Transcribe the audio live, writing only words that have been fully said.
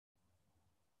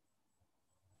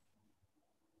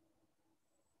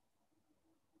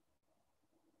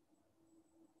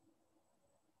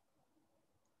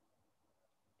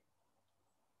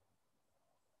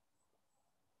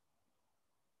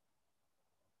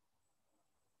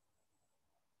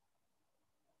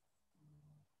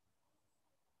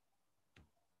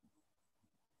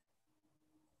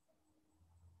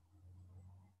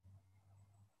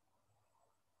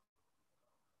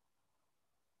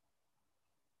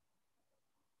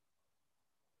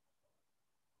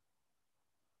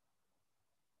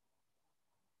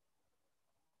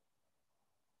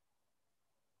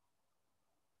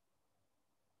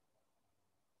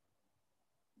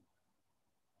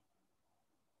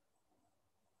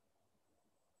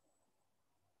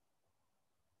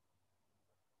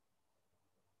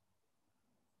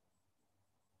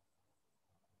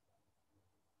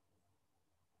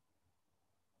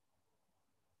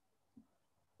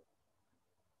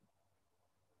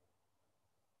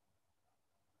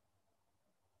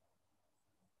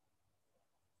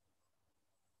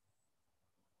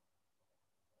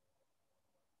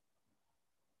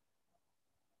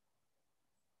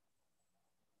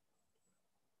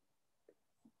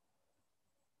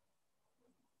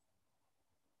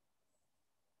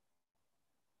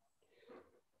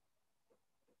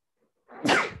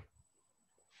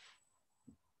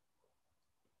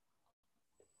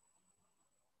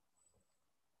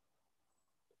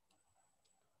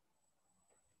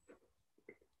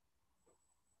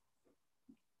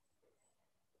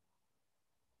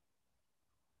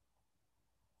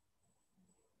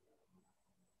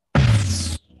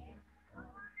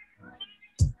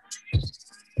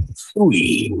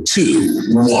Three, two,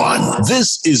 one.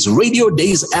 This is Radio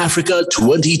Days Africa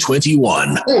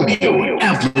 2021. Audio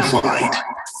amplified.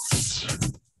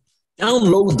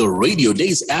 Download the Radio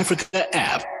Days Africa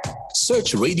app.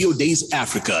 Search Radio Days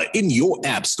Africa in your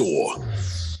app store.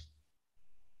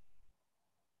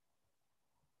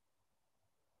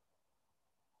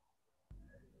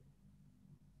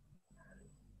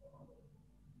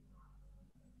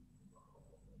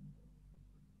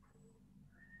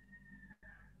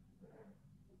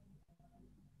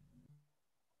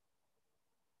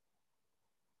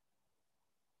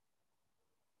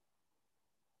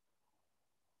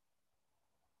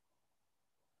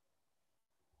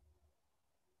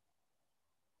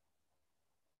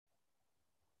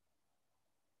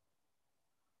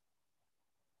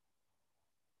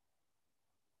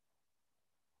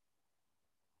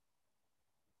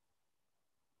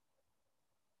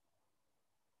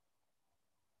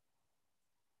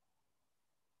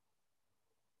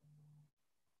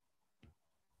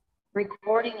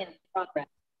 Recording in progress.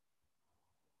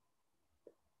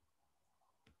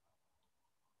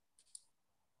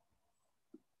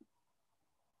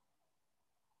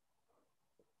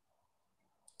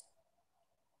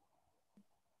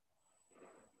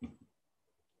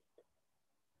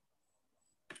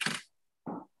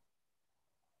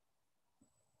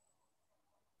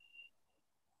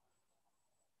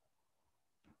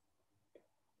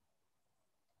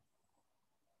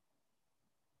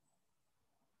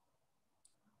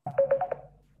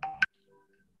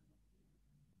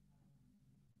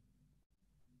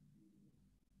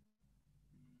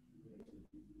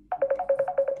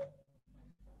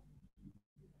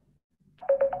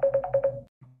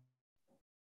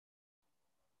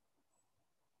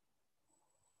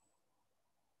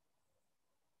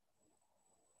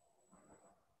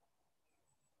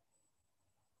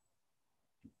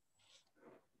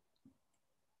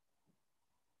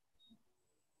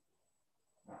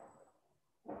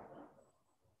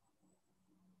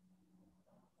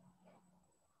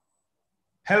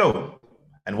 Hello,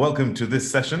 and welcome to this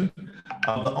session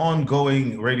of the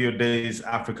ongoing Radio Days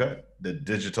Africa, the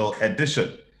digital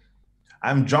edition.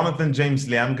 I'm Jonathan James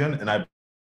Lyamgohn, and I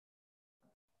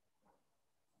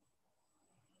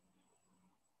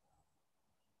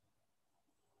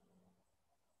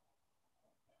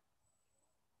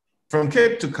From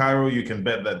Cape to Cairo, you can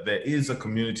bet that there is a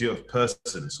community of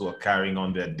persons who are carrying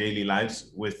on their daily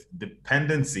lives with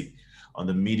dependency on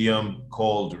the medium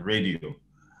called radio.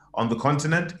 On the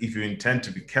continent, if you intend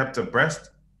to be kept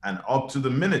abreast and up to the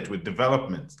minute with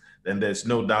developments, then there's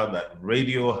no doubt that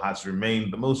radio has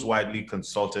remained the most widely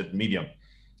consulted medium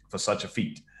for such a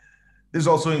feat. This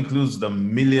also includes the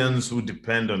millions who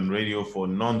depend on radio for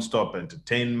non-stop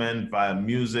entertainment via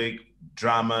music,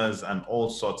 dramas, and all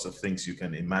sorts of things you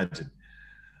can imagine.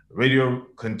 Radio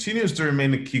continues to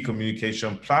remain a key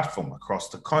communication platform across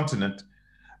the continent,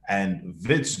 and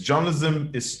Wits Journalism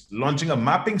is launching a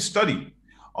mapping study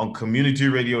on community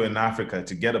radio in Africa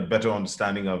to get a better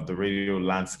understanding of the radio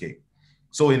landscape.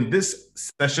 So in this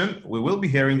session, we will be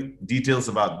hearing details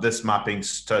about this mapping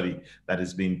study that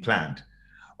is being planned.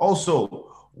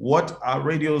 Also, what are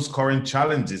radio's current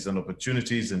challenges and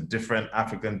opportunities in different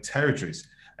African territories,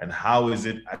 and how is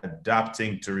it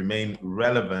adapting to remain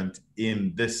relevant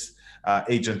in this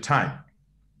age and time?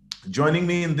 Joining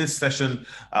me in this session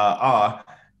are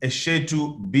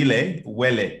Eshetu Belay,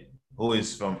 Welle, who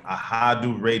is from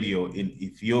Ahadu Radio in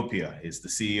Ethiopia, is the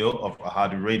CEO of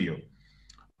Ahadu Radio.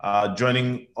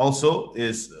 Joining also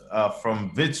is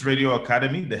from Wits Radio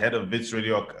Academy, the head of Wits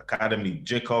Radio Academy,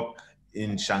 Jacob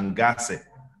Ntshangase.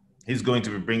 He's going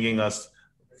to be bringing us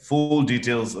full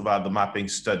details about the mapping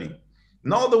study.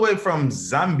 And all the way from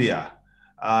Zambia,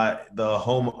 the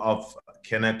home of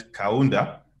Kenneth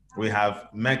Kaunda, we have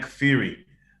Meck Phiri.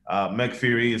 Meck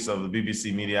Phiri is of the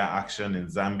BBC Media Action in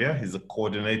Zambia. He's a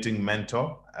coordinating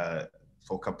mentor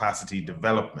for capacity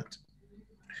development.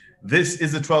 This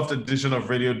is the 12th edition of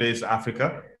Radio Days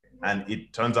Africa, and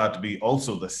it turns out to be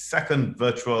also the second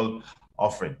virtual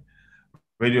offering.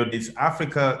 Radio Days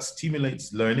Africa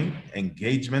stimulates learning,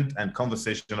 engagement, and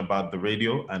conversation about the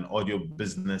radio and audio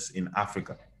business in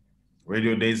Africa.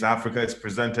 Radio Days Africa is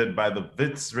presented by the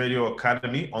Wits Radio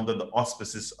Academy under the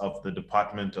auspices of the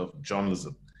Department of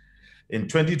Journalism. In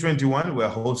 2021, we're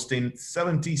hosting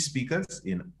 70 speakers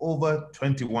in over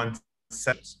 21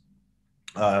 sessions.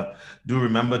 Do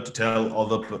remember to tell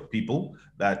other people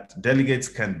that delegates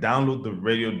can download the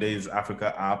Radio Days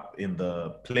Africa app in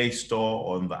the Play Store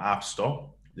or in the App Store.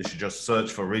 They should just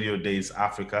search for Radio Days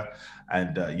Africa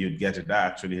and you'd get it. I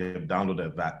actually have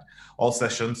downloaded that. All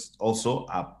sessions also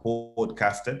are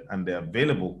podcasted and they're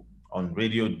available on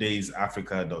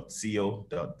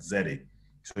radiodaysafrica.co.za.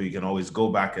 So you can always go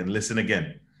back and listen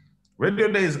again.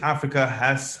 Radio Days Africa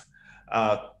has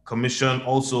commissioned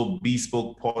also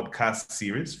bespoke podcast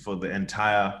series for the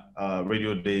entire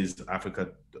Radio Days Africa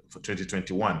for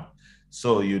 2021.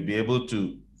 So you'd be able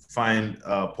to find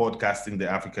Podcasting the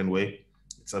African Way.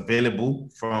 It's available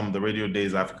from the Radio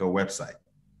Days Africa website.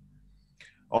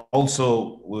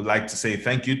 Also, we'd like to say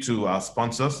thank you to our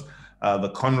sponsors,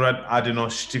 the Konrad Adenauer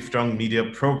Stiftung Media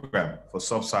Program for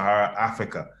Sub-Saharan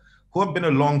Africa, who have been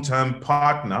a long-term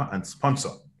partner and sponsor.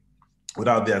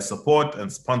 Without their support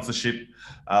and sponsorship,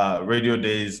 Radio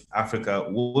Days Africa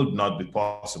would not be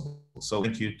possible. So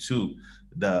thank you to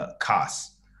the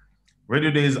CAS.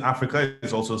 Radio Days Africa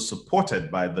is also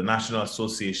supported by the National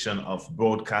Association of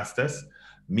Broadcasters,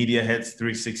 Media Heads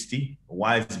 360,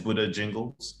 Wise Buddha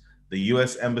Jingles, the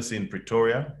US Embassy in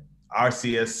Pretoria,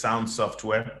 RCS Sound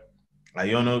Software,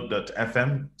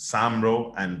 Iono.fm,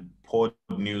 Samro, and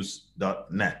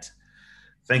podnews.net.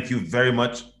 Thank you very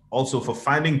much also for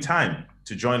finding time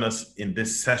to join us in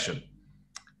this session.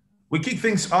 We kick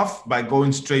things off by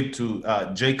going straight to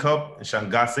Jacob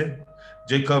Ntshangase.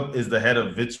 Jacob is the head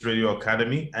of Wits Radio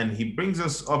Academy, and he brings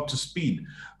us up to speed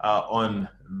on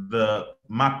the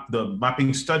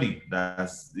mapping study that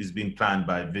is being planned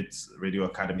by Wits Radio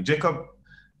Academy. Jacob,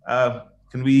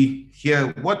 can we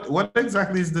hear what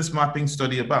exactly is this mapping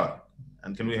study about?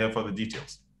 And can we hear further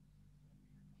details?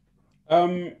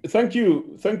 Thank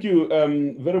you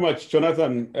very much,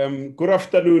 Jonathan. Good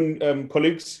afternoon,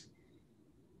 colleagues.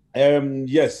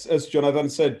 Yes, as Jonathan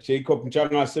said, Jacob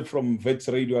Ntshangase from Wits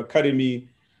Radio Academy.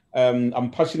 I'm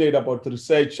passionate about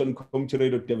research on community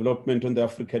radio development on the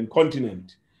African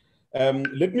continent.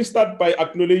 Let me start by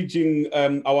acknowledging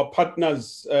our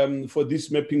partners for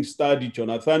this mapping study,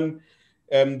 Jonathan.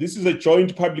 This is a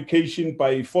joint publication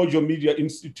by Fojo Media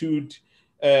Institute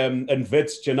and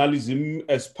Wits Journalism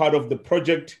as part of the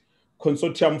project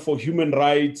Consortium for Human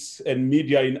Rights and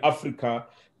Media in Africa,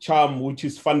 CHARM, which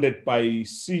is funded by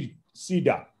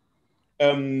CEDA.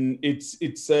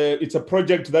 It's a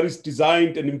project that is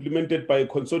designed and implemented by a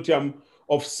consortium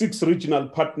of 6 regional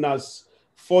partners: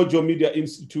 Fojo Media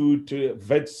Institute,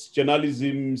 Wits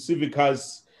Journalism,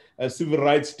 Civicus, Civil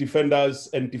Rights Defenders,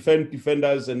 and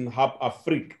Defenders, and Hub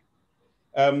Afrique.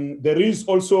 There is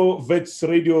also Wits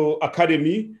Radio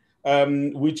Academy,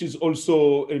 which is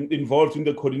also involved in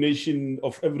the coordination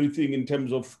of everything in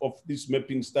terms of this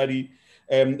mapping study.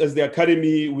 As the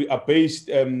Academy, we are based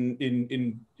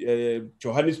in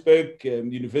Johannesburg,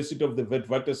 University of the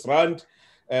Witwatersrand,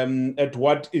 at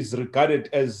what is regarded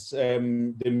as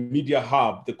the media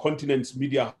hub, the continent's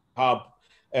media hub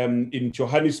in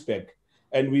Johannesburg.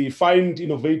 And we find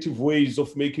innovative ways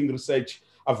of making research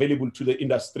available to the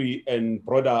industry and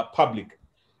broader public.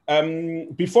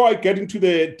 Before I get into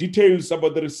the details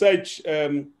about the research,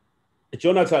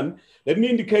 Jonathan, let me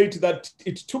indicate that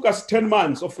it took us 10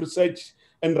 months of research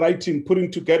and writing, putting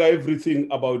together everything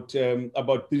about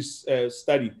this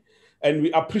study. And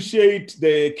we appreciate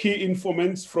the key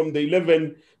informants from the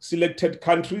 11 selected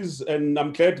countries. And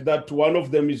I'm glad that one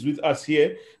of them is with us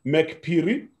here, Meck,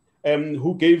 Phiri,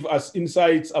 who gave us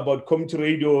insights about community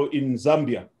radio in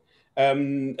Zambia.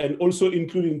 And also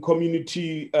including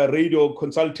community radio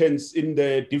consultants in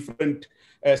the different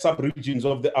sub-regions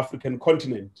of the African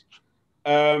continent.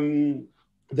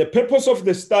 The purpose of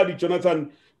the study,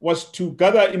 Jonathan, was to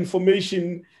gather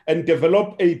information and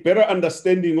develop a better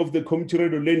understanding of the community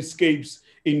radio landscapes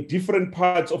in different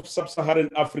parts of sub-Saharan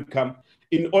Africa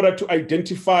in order to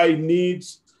identify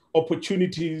needs,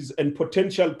 opportunities, and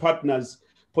potential partners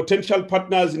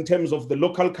in terms of the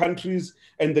local countries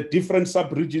and the different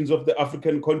sub-regions of the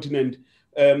African continent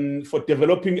for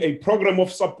developing a program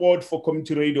of support for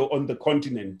community radio on the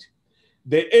continent.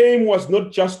 The aim was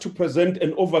not just to present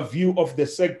an overview of the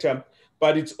sector,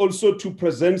 but it's also to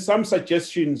present some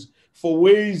suggestions for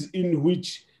ways in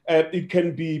which it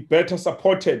can be better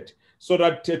supported so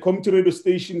that a community radio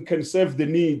station can serve the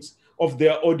needs of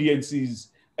their audiences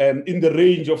in the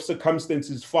range of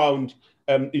circumstances found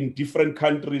in different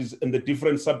countries and the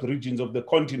different sub-regions of the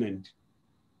continent.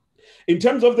 In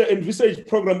terms of the envisaged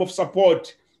program of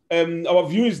support, our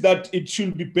view is that it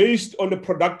should be based on a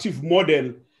productive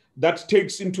model that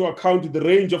takes into account the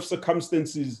range of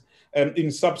circumstances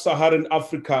in sub-Saharan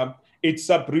Africa, its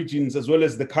sub-regions, as well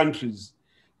as the countries.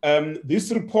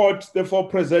 This report, therefore,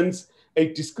 presents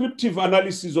a descriptive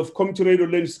analysis of community radio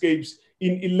landscapes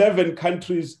in 11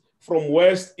 countries from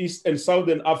West, East, and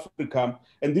Southern Africa.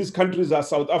 And these countries are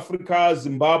South Africa,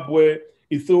 Zimbabwe,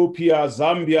 Ethiopia,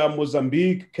 Zambia,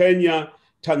 Mozambique, Kenya,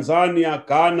 Tanzania,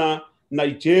 Ghana,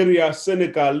 Nigeria,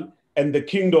 Senegal, and the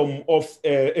Kingdom of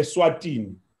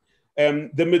Eswatini.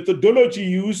 The methodology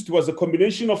used was a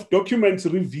combination of documents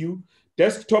review,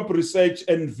 desktop research,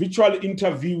 and virtual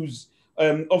interviews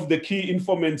of the key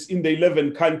informants in the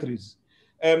 11 countries.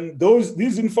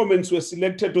 These informants were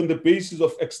selected on the basis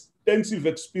of extensive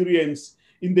experience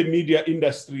in the media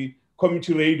industry,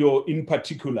 community radio in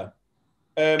particular.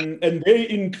 And they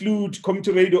include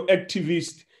community radio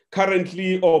activists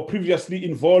currently or previously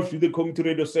involved with the community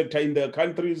radio sector in their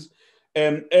countries,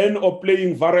 and or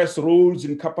playing various roles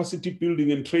in capacity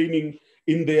building and training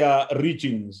in their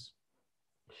regions.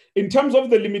 In terms of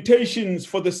the limitations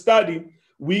for the study,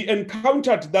 we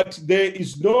encountered that there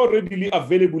is no readily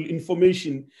available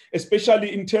information,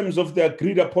 especially in terms of the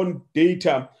agreed upon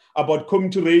data about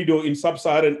community radio in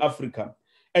sub-Saharan Africa.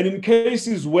 And in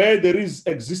cases where there is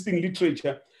existing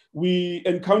literature, we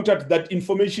encountered that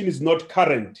information is not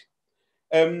current.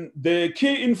 The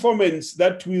key informants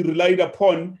that we relied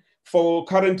upon for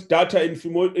current data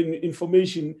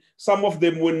information, some of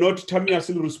them were not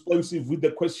timeously responsive with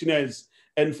the questionnaires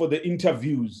and for the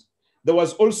interviews. There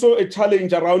was also a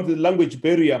challenge around the language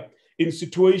barrier in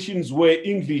situations where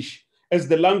English, as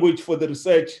the language for the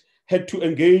research, had to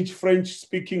engage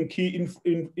French-speaking key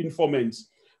informants.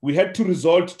 We had to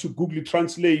resort to Google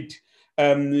Translate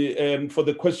for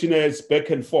the questionnaires back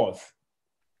and forth.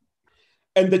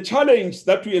 And the challenge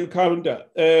that we encountered,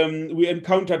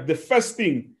 the first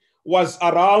thing was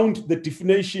around the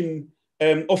definition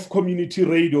of community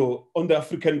radio on the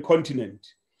African continent.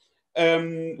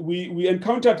 We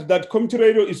encountered that community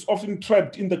radio is often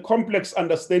trapped in the complex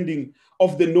understanding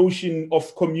of the notion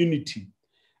of community.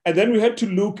 And then we had to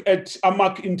look at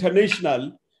AMAC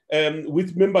International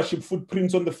with membership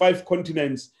footprints on the 5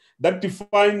 continents that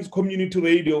defines community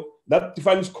radio, that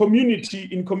defines community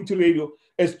in community radio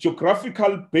as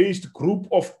geographical based group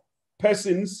of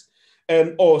persons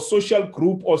or social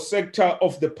group or sector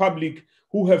of the public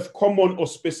who have common or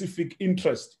specific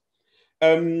interest.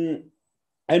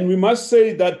 And we must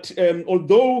say that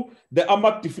although the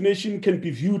AMAC definition can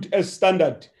be viewed as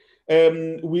standard,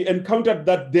 we encountered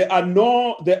that there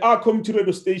are community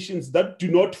radio stations that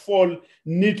do not fall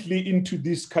neatly into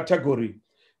this category.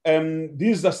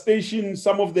 These are stations,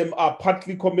 some of them are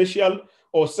partly commercial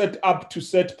or set up to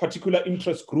set particular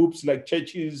interest groups like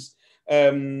churches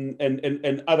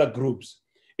and other groups.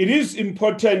 It is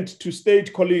important to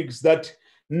state, colleagues, that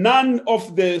none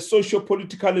of the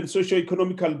socio-political and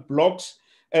socio-economical blocks,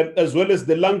 as well as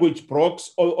the language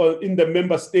blocks or in the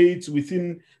member states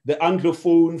within the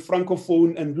Anglophone,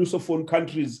 Francophone, and Lusophone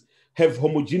countries have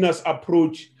homogeneous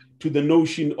approach to the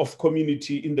notion of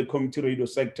community in the community radio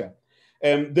sector.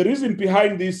 The reason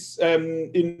behind this,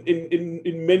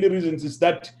 in many reasons, is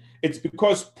that it's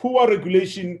because poor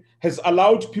regulation has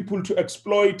allowed people to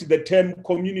exploit the term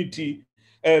community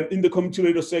in the community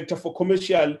radio sector for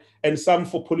commercial and some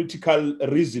for political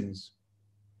reasons.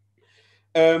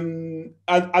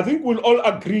 I think we'll all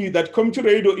agree that community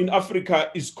radio in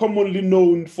Africa is commonly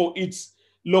known for its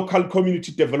local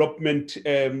community development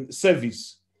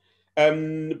service.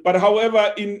 But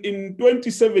however, in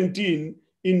 2017,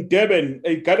 in Durban,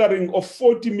 a gathering of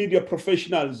 40 media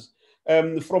professionals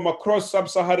from across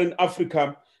sub-Saharan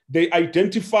Africa, they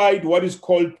identified what is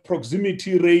called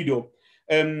proximity radio,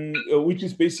 which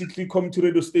is basically community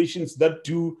radio stations that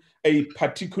do a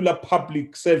particular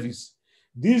public service.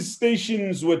 These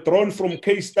stations were drawn from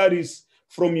case studies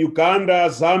from Uganda,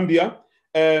 Zambia,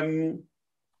 and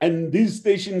these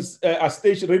stations are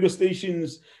radio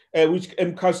stations which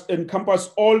encompass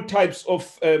all types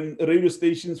of radio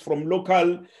stations from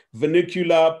local,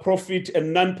 vernacular, profit,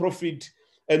 and non-profit.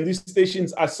 And these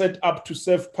stations are set up to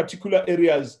serve particular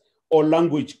areas or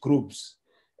language groups.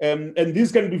 And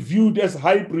these can be viewed as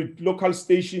hybrid local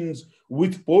stations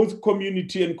with both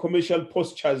community and commercial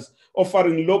postures,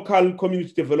 offering local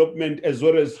community development as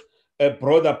well as a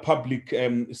broader public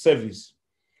service.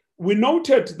 We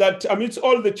noted that amidst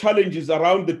all the challenges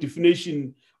around the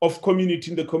definition of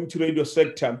community in the community radio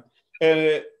sector,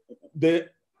 the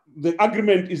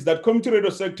agreement is that community radio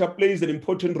sector plays an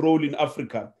important role in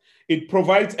Africa. It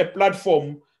provides a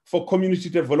platform for community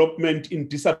development in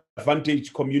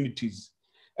disadvantaged communities.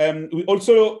 We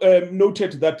also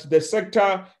noted that the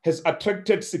sector has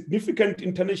attracted significant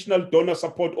international donor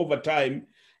support over time,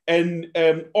 and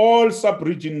all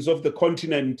sub-regions of the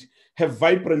continent have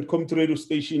vibrant community radio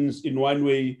stations in one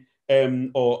way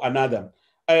or another.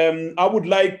 I would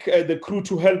like the crew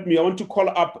to help me. I want to call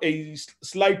up a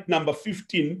slide number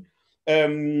 15.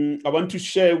 I want to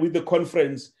share with the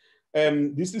conference.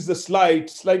 This is the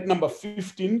slide number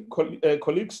 15,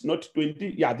 colleagues, not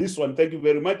 20. Yeah, this one. Thank you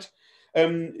very much.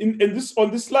 On this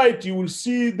slide, you will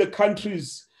see the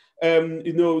countries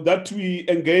that we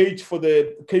engage for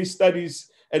the case studies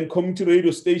and community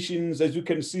radio stations. As you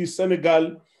can see,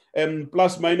 Senegal,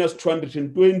 plus minus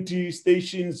 220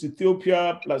 stations,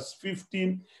 Ethiopia, plus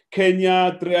 50,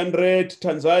 Kenya, 300,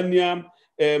 Tanzania,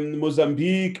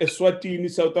 Mozambique,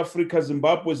 Eswatini, South Africa,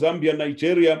 Zimbabwe, Zambia,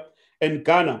 Nigeria, and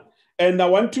Ghana. And I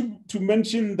want to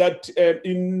mention that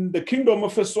in the Kingdom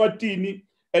of Eswatini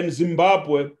and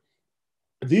Zimbabwe,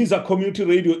 these are community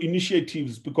radio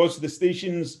initiatives because the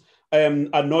stations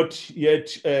are not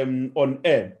yet on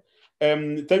air.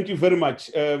 Thank you very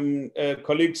much,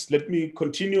 colleagues. Let me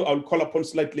continue. I'll call upon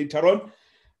slide later on.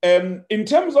 In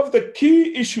terms of the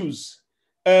key issues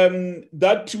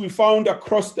that we found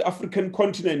across the African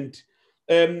continent,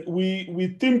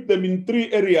 we think them in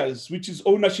 3 areas, which is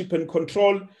ownership and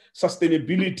control,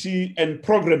 sustainability, and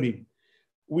programming.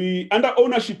 Under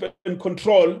ownership and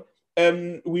control,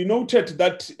 we noted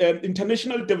that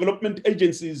international development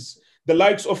agencies, the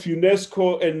likes of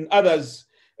UNESCO and others,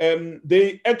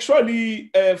 they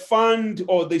actually fund,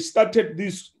 or they started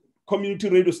these community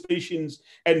radio stations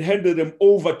and handed them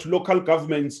over to local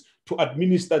governments to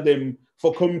administer them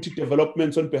for community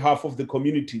developments on behalf of the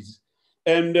communities.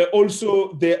 And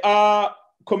also there are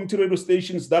community radio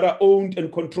stations that are owned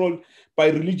and controlled by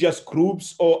religious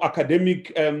groups or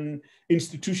academic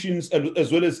institutions,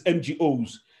 as well as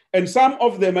NGOs. And some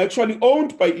of them are actually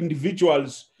owned by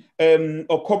individuals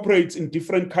or corporates in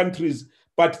different countries.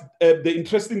 But the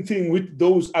interesting thing with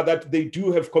those are that they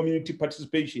do have community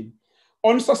participation.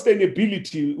 On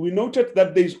sustainability, we noted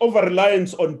that there's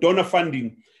over-reliance on donor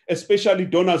funding, especially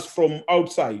donors from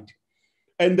outside.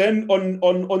 And then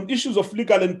on issues of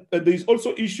legal, and there's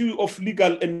also issue of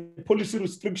legal and policy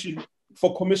restriction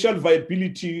for commercial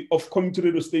viability of community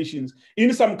radio stations.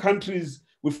 In some countries,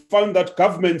 we found that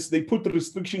governments, they put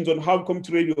restrictions on how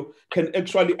community radio can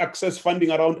actually access funding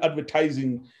around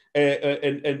advertising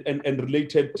and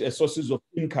related sources of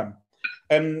income.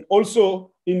 And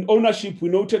also in ownership, we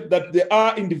noted that there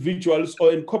are individuals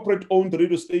or in corporate-owned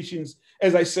radio stations,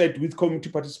 as I said, with community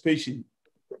participation.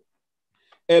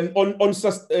 And then on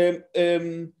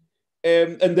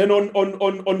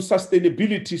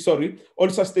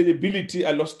sustainability,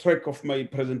 I lost track of my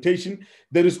presentation.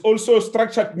 There is also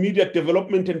structured media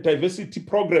development and diversity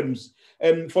programs,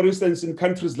 for instance, in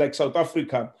countries like South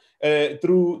Africa,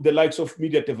 through the likes of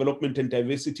Media Development and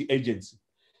Diversity Agency.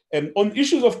 On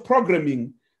issues of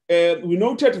programming, we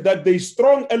noted that there is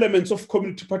strong elements of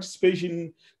community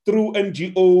participation through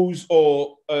NGOs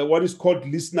or what is called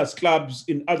listeners clubs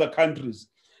in other countries.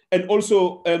 And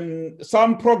also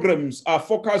some programs are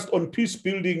focused on peace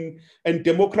building and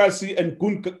democracy and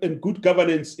good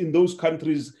governance in those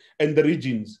countries and the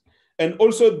regions. And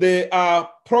also there are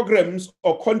programs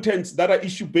or contents that are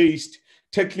issue-based,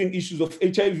 tackling issues of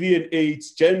HIV and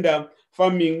AIDS, gender,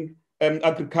 farming,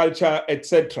 agriculture,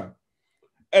 etc.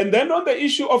 And then on the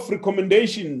issue of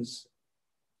recommendations,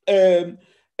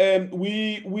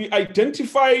 we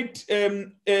identified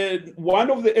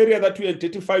one of the areas that we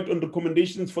identified on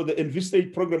recommendations for the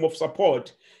Envisage program of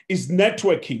support is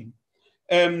networking.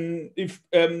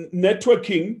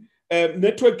 Networking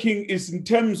is in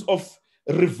terms of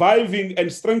reviving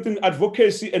and strengthening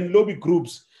advocacy and lobby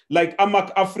groups like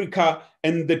AMAC Africa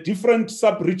and the different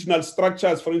sub-regional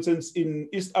structures. For instance, in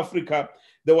East Africa,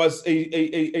 there was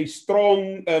a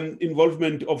strong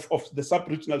involvement of the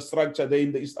sub-regional structure there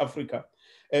in the East Africa.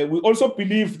 We also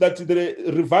believe that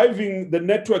reviving the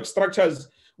network structures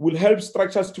will help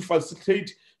structures to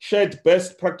facilitate shared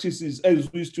best practices,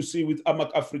 as we used to see with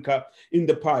AMAC Africa in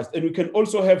the past. And we can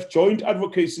also have joint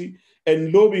advocacy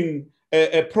and lobbying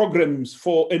programs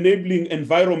for enabling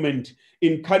environment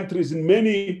in countries, in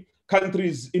many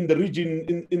countries in the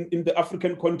region, in the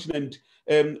African continent,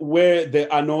 where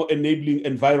there are no enabling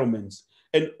environments.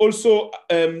 And also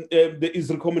there is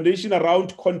recommendation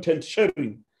around content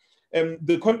sharing.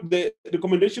 The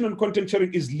recommendation on content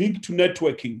sharing is linked to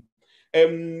networking.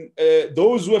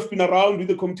 Those who have been around with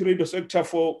the community radio sector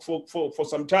for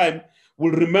some time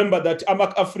will remember that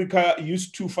AMAC Africa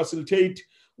used to facilitate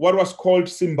what was called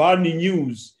Simbani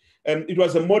News. It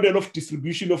was a model of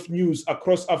distribution of news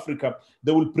across Africa.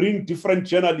 They will bring different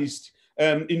journalists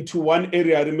into one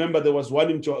area. I remember there was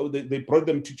one they brought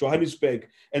them to Johannesburg,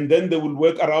 and then they will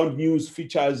work around news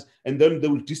features, and then they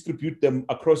will distribute them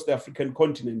across the African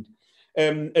continent.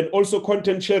 and also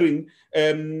content sharing.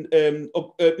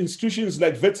 Institutions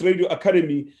like Wits Radio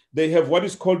Academy, they have what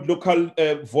is called local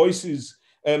voices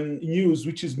news,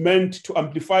 which is meant to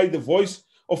amplify the voice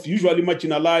of usually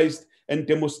marginalized and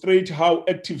demonstrate how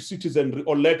active citizenry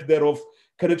or lack thereof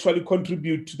can actually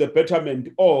contribute to the betterment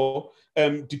or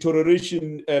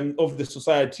deterioration of the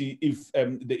society if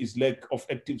there is lack of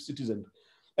active citizenry.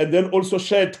 And then also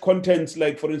shared contents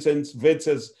like, for instance,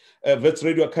 Wits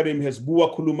Radio Academy has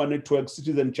Bua Kuluma Network,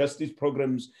 citizen justice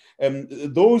programs.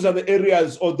 Those are the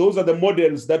areas, or those are the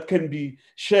models that can be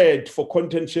shared for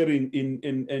content sharing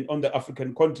on the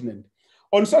African continent.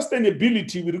 On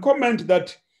sustainability, we recommend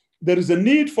that there is a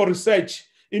need for research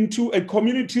into a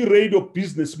community radio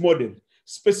business model,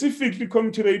 specifically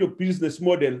community radio business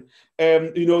model,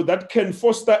 that can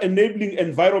foster enabling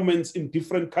environments in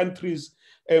different countries,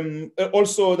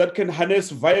 also that can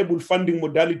harness viable funding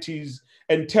modalities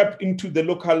and tap into the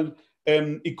local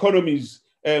economies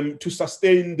to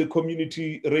sustain the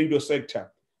community radio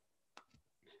sector.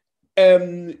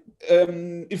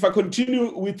 If I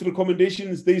continue with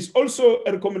recommendations, there is also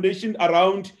a recommendation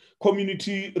around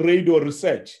community radio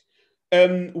research.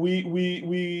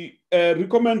 We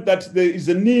recommend that there is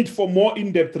a need for more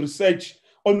in-depth research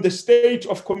on the state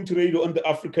of community radio on the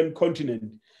African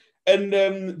continent. And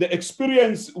the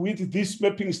experience with this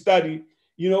mapping study,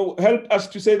 helped us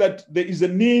to say that there is a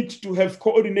need to have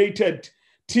coordinated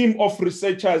team of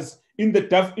researchers in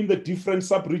the different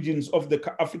sub-regions of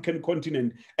the African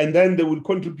continent, and then they will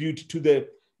contribute to the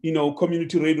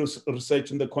community radio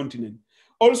research on the continent.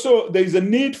 Also, there is a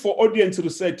need for audience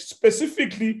research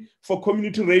specifically for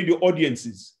community radio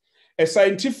audiences. A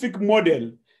scientific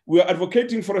model, we are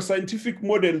advocating for a scientific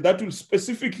model that will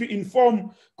specifically inform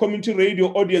community radio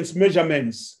audience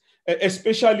measurements,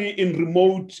 especially in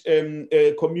remote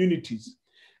communities.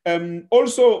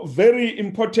 Also very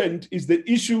important is the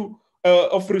issue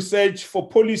of research for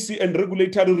policy and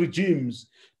regulatory regimes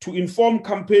to inform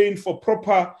campaign for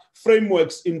proper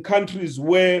frameworks in countries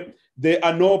where there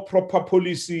are no proper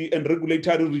policy and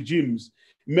regulatory regimes.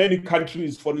 Many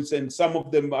countries, for instance, some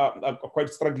of them are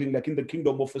quite struggling, like in the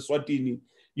Kingdom of Eswatini,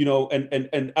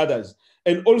 and others.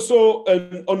 And also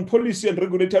on policy and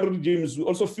regulatory regimes, we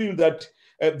also feel that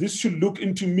this should look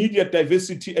into media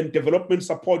diversity and development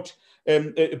support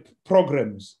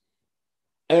programs.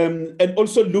 And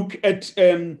also look at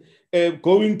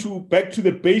going back to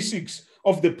the basics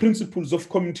of the principles of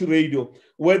community radio,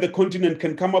 where the continent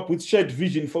can come up with shared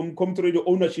vision from community radio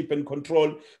ownership and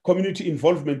control, community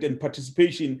involvement and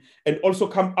participation, and also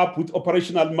come up with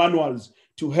operational manuals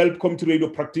to help community radio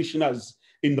practitioners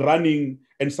in running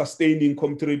and sustaining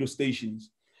community radio stations.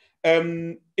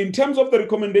 In terms of the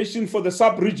recommendation for the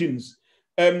sub-regions,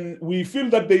 we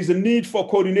feel that there is a need for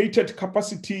coordinated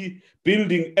capacity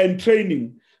building and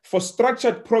training for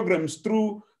structured programs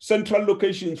through central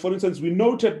locations. For instance, we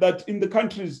noted that in the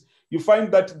countries, you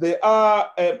find that there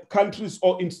are countries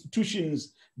or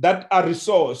institutions that are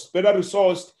better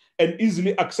resourced and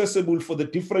easily accessible for the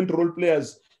different role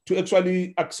players to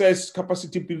actually access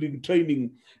capacity building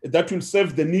training that will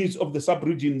serve the needs of the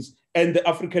sub-regions and the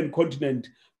African continent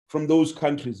from those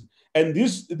countries. And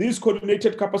these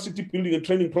coordinated capacity building and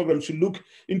training programs should look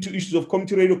into issues of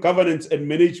community radio governance and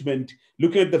management,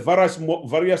 looking at the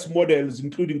various models,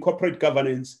 including corporate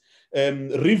governance,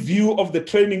 review of the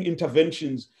training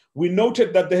interventions. We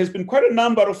noted that there has been quite a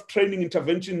number of training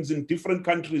interventions in different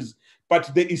countries, but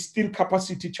there is still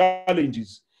capacity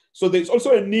challenges. So there's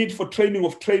also a need for training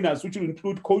of trainers, which will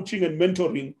include coaching and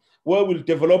mentoring, where we'll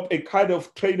develop a kind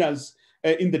of trainers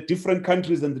in the different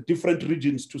countries and the different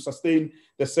regions to sustain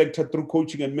the sector through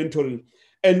coaching and mentoring.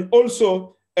 And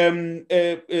also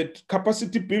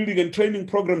capacity building and training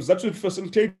programs that will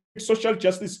facilitate social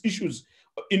justice issues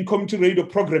in community radio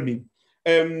programming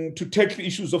to tackle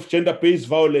issues of gender-based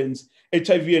violence,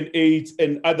 HIV and AIDS,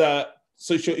 and other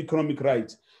socio-economic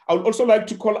rights. I would also like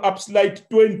to call up slide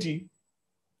 20,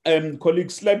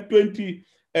 colleagues, slide 20,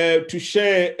 to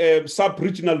share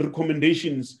sub-regional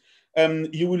recommendations.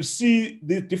 You will see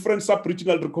the different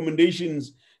sub-regional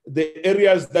recommendations, the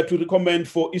areas that we recommend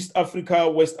for East Africa,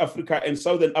 West Africa, and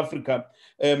Southern Africa.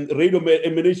 Radio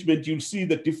management, you'll see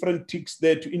the different ticks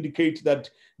there to indicate that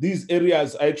these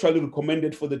areas are actually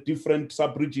recommended for the different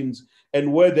sub-regions.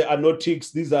 And where there are no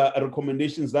ticks, these are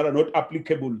recommendations that are not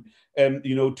applicable, to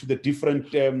the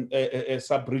different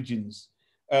sub-regions.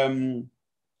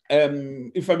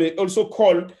 If I may also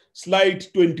call slide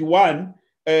 21,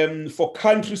 for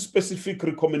country-specific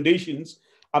recommendations.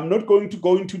 I'm not going to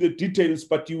go into the details,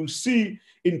 but you will see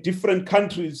in different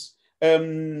countries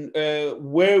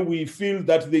where we feel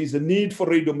that there is a need for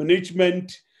radio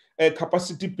management,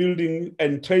 capacity building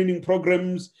and training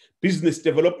programs, business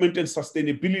development and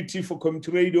sustainability for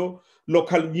community radio,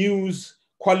 local news,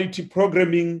 quality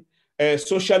programming,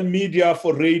 social media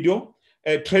for radio,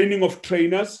 training of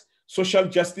trainers, social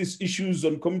justice issues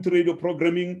on community radio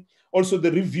programming, also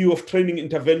the review of training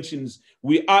interventions.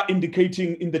 We are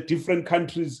indicating in the different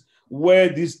countries where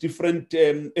these different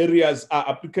areas are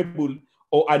applicable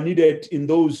or are needed in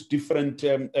those different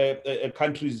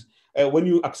countries. When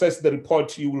you access the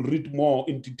report, you will read more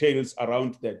in details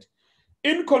around that.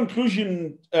 In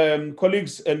conclusion,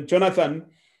 colleagues and Jonathan,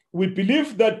 we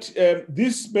believe that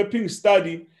this mapping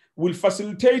study will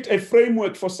facilitate a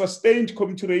framework for sustained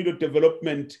community radio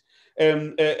development,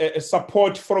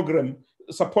 support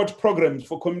programs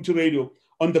for community radio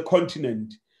on the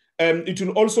continent. It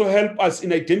will also help us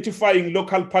in identifying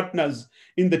local partners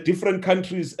in the different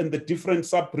countries and the different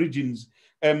sub-regions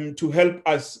to help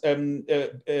us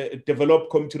develop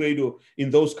community radio in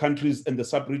those countries and the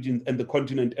sub-regions and the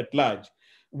continent at large.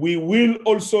 We will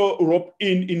also rope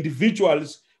in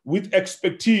individuals with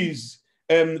expertise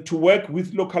to work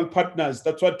with local partners.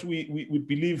 That's what we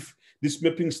believe this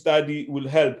mapping study will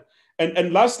help.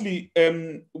 And lastly,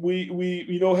 having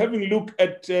looked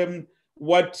at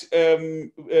what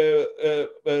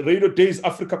Radio Days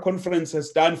Africa Conference has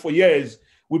done for years,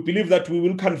 we believe that we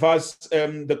will canvass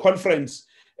the conference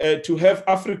to have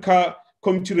Africa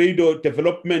Community Radio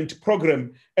Development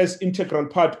Program as integral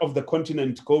part of the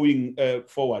continent going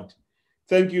forward.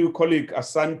 Thank you, colleague.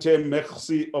 Asante,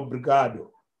 merci,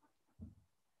 obrigado.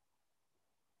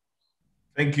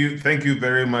 Thank you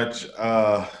very much.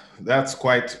 That's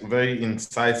quite very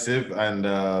incisive and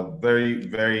very,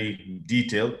 very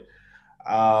detailed.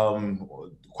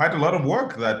 Quite a lot of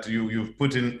work that you've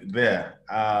put in there,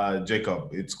 Jacob.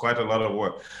 It's quite a lot of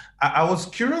work. I was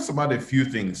curious about a few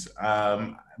things,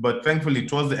 but thankfully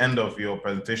towards the end of your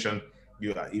presentation,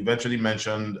 you eventually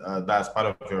mentioned that as part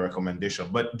of your recommendation.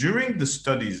 But during the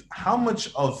studies, how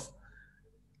much of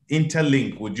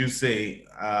interlink would you say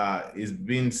is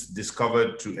being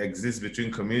discovered to exist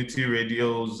between community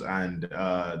radios and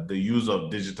the use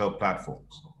of digital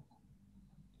platforms?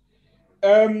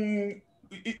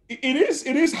 It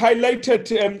is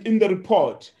highlighted in the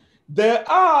report. There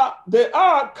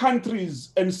are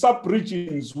countries and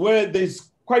sub-regions where there's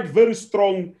quite very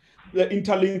strong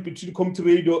interlink between community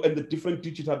radio and the different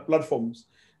digital platforms.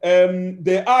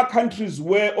 There are countries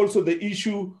where also the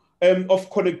issue of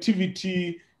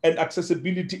connectivity and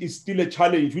accessibility is still a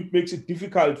challenge, which makes it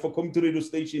difficult for community radio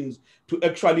stations to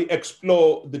actually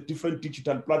explore the different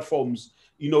digital platforms,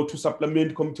 to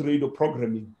supplement community radio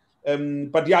programming.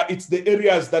 But yeah, it's the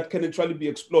areas that can actually be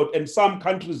explored, and some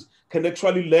countries can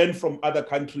actually learn from other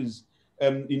countries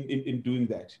in doing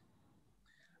that.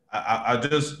 I'll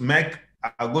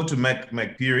go to Meck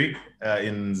Phiri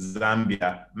in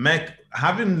Zambia. Meck,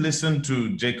 having listened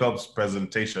to Jacob's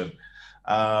presentation,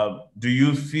 do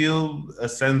you feel a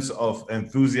sense of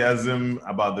enthusiasm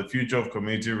about the future of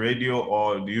community radio,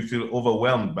 or do you feel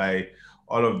overwhelmed by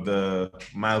all of the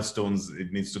milestones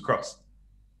it needs to cross?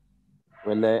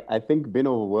 Well, I think being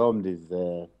overwhelmed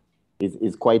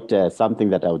is quite something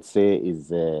that I would say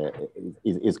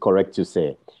is correct to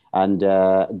say. And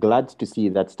glad to see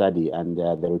that study and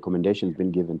the recommendations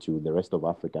being given to the rest of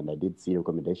Africa. And I did see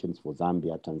recommendations for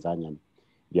Zambia, Tanzania, and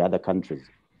the other countries.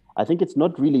 I think it's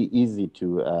not really easy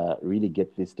to really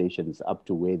get these stations up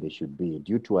to where they should be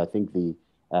due to, I think, the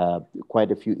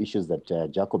quite a few issues that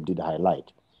Jacob did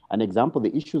highlight. An example,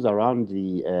 the issues around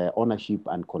the ownership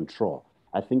and control.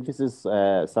 I think this is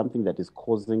something that is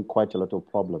causing quite a lot of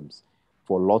problems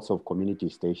for lots of community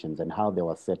stations and how they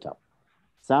were set up.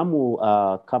 Some will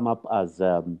come up as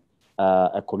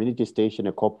a community station,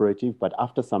 a cooperative, but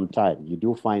after some time, you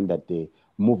do find that they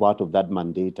move out of that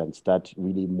mandate and start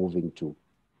really moving to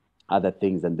other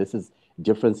things. And this is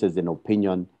differences in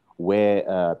opinion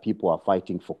where people are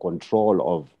fighting for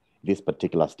control of this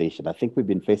particular station. I think we've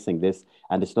been facing this,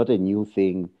 and it's not a new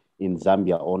thing in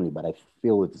Zambia only, but I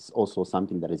feel it's also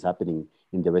something that is happening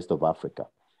in the rest of Africa.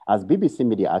 As BBC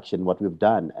Media Action, what we've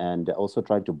done, and also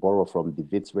tried to borrow from the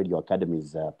Wits Radio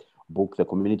Academy's book, the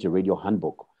Community Radio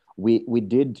Handbook, we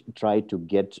did try to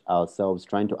get ourselves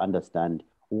trying to understand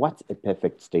what's a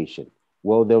perfect station.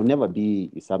 Well, there'll never be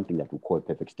something that we call a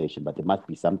perfect station, but there must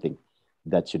be something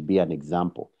that should be an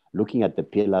example. Looking at the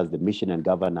pillars, the mission and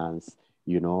governance,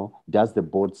 does the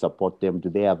board support them? Do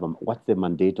they have, what's the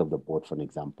mandate of the board, for an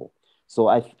example? So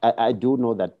I do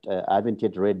know that I haven't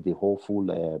yet read the whole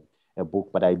full book,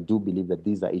 but I do believe that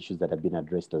these are issues that have been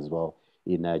addressed as well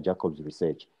in Jacob's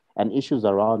research. And issues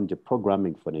around the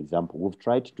programming, for an example, we've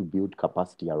tried to build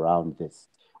capacity around this.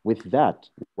 With that,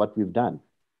 what we've done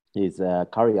is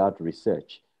carry out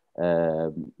research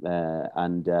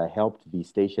and helped the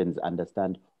stations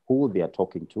understand who they are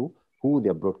talking to, who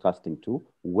they're broadcasting to,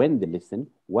 when they listen,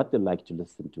 what they like to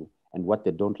listen to, and what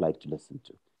they don't like to listen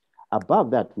to.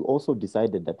 Above that, we also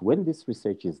decided that when this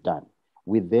research is done,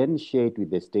 we then share it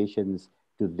with the stations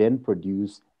to then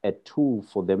produce a tool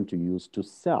for them to use to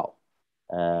sell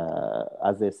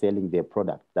as they're selling their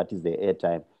product, that is their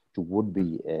airtime, to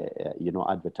would-be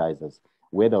advertisers,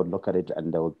 where they'll look at it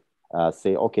and they'll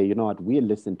say, okay, you know what, we're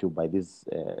listened to by this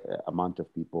amount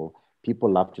of people.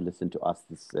 People love to listen to us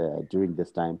during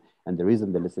this time, and the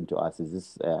reason they listen to us is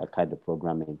this kind of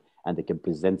programming, and they can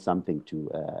present something to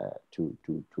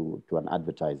an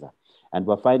advertiser. And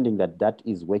we're finding that that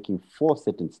is working for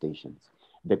certain stations.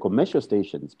 The commercial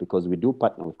stations, because we do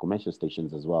partner with commercial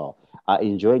stations as well, are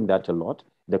enjoying that a lot.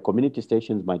 The community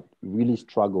stations might really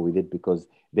struggle with it because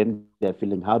then they're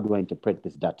feeling, how do I interpret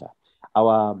this data?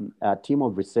 Our team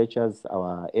of researchers,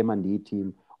 our M&E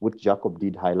team, which Jacob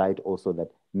did highlight also,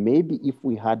 that maybe if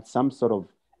we had some sort of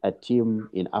a team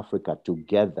in Africa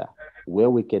together where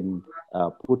we can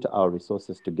put our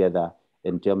resources together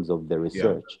in terms of the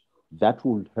research, that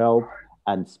will help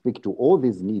and speak to all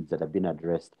these needs that have been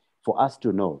addressed, for us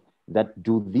to know that,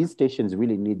 do these stations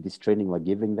really need this training we're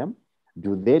giving them?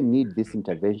 Do they need this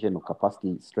intervention or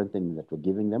capacity strengthening that we're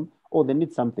giving them? Or they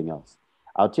need something else?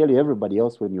 I'll tell you, everybody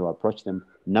else, when you approach them,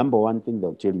 number one thing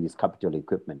they'll tell you is capital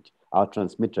equipment. Our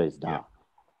transmitter is down.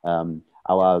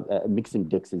 Our mixing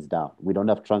decks is down. We don't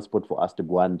have transport for us to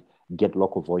go and get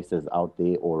local voices out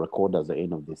there or recorders or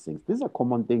any of these things. These are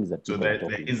common things that so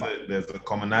there's a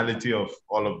commonality of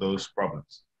all of those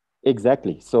problems.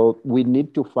 Exactly. So we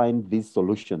need to find these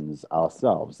solutions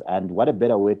ourselves. And what a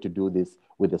better way to do this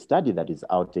with a study that is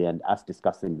out there and us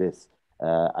discussing this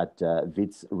at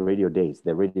Wits Radio Days,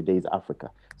 the Radio Days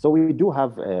Africa. So we do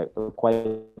have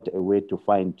quite a way to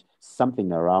find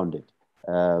something around it.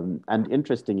 And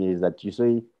interesting is that you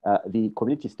see the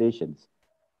community stations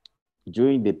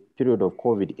during the period of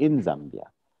COVID in Zambia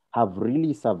have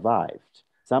really survived.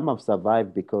 Some have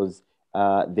survived because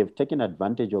they've taken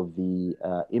advantage of the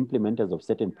implementers of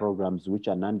certain programs, which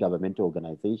are non-governmental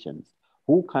organizations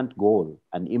who can't go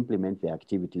and implement their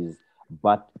activities,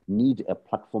 but need a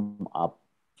platform up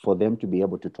for them to be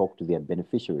able to talk to their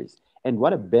beneficiaries. And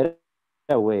what a better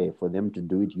way for them to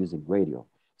do it using radio.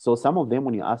 So some of them,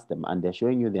 when you ask them and they're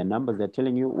showing you their numbers, they're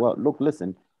telling you, well, look,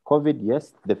 listen, COVID,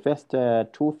 yes, the first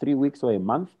 2-3 weeks or a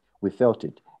month, we felt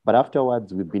it. But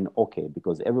afterwards, we've been okay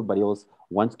because everybody else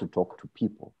wants to talk to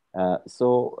people.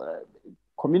 So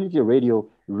community radio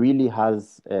really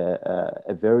has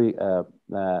a very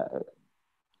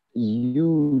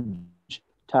huge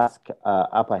task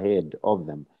up ahead of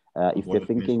them. If they're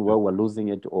thinking, well, we're losing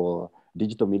it or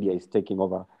digital media is taking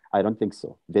over, I don't think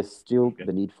so. There's still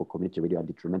the need for community radio, and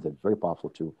it remains a very powerful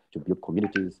tool to build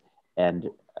communities and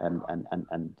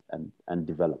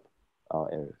develop our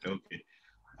areas. Okay.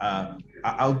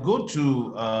 I'll go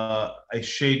to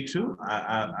Eshetu.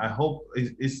 I hope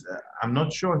I'm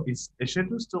not sure. Is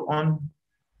Eshetu still on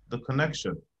the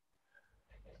connection?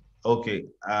 Okay.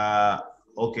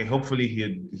 Okay. Hopefully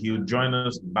he'll join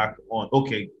us back on.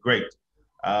 Okay. Great.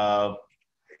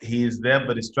 He is there,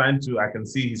 but he's trying to. I can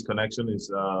see his connection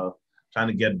is trying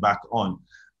to get back on.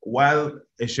 While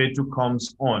Eshetu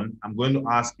comes on, I'm going to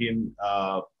ask him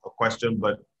a question,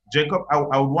 but Jacob, I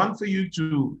would want for you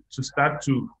to start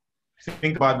to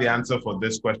think about the answer for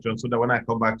this question so that when I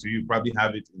come back to you, probably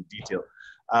have it in detail.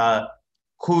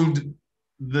 Could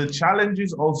the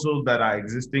challenges also that are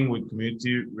existing with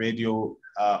community radio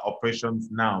operations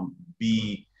now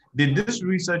be, did this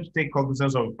research take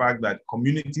cognizance of the fact that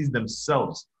communities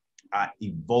themselves are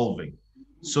evolving?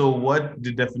 So what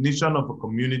the definition of a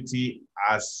community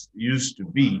as used to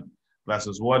be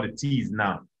versus what it is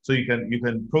now. So you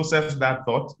can process that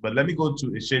thought, but let me go to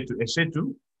Eshetu.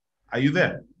 Eshetu, are you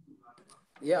there?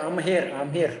 Yeah, I'm here.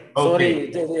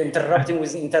 Okay. Sorry, interrupting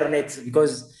with internet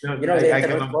because the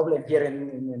internet problem here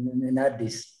in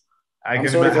Addis. I'm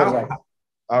sorry for that.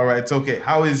 All right, it's okay.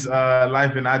 How is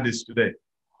life in Addis today?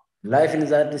 Life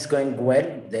in Addis going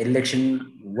well. The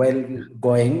election well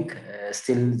going.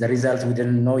 Still, the results we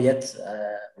didn't know yet.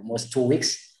 Almost 2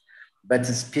 weeks, but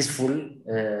it's peaceful.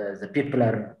 The people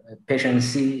are patient,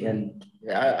 and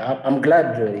I'm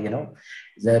glad.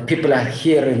 The people are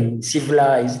here and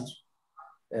civilized.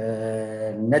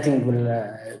 Nothing will.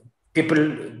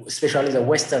 People, especially the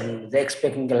Western, they're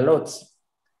expecting a lot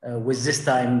with this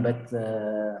time, but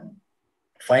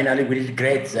finally we did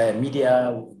great. The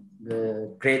media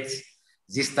great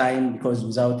this time because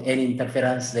without any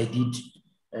interference, they did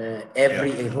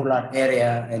every rural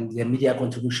area, and the media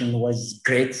contribution was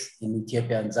great in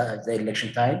Ethiopia and the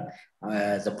election time.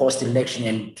 the post-election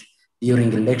and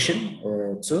during election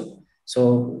too. So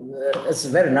it's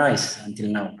very nice until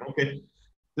now. Okay.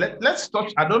 Let's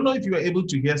touch. I don't know if you were able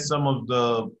to hear some of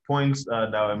the points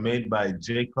that were made by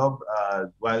Jacob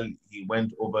while he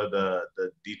went over the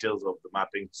details of the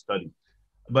mapping study.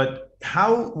 But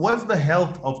what's the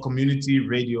health of community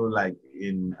radio like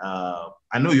in,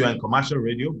 I know you're in commercial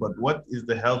radio, but what is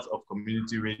the health of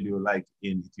community radio like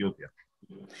in Ethiopia?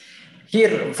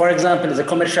 Here, for example, the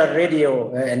commercial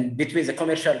radio and between the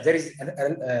commercial, there is,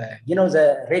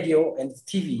 the radio and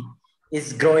TV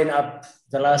is growing up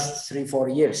the last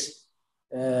 3-4 years.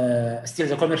 Still,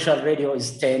 the commercial radio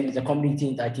is 10. The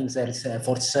community, I think, there is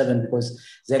 47 because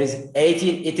there is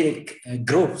 18 ethnic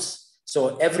groups.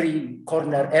 So every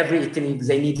corner, every ethnic,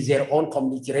 they need their own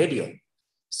community radio.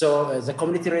 So the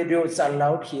community radio is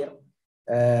allowed here,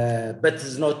 but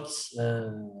it's not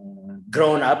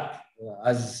grown up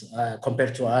as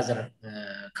compared to other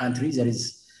countries. There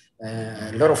is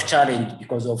a lot of challenge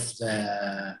because of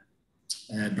the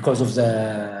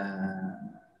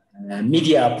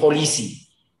media policy.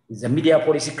 The media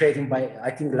policy created by,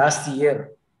 I think, last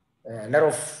year. A lot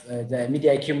of the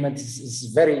media equipment is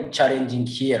very challenging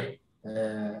here.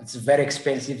 It's very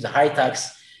expensive, the high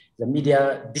tax, the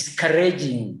media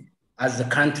discouraging as a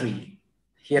country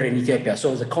here in Ethiopia.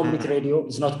 So the community radio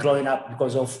is not growing up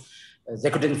because of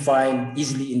they couldn't find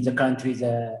easily in the country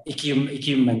the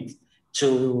equipment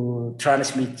to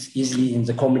transmit easily in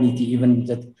the community, even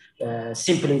that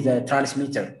simply the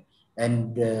transmitter.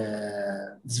 And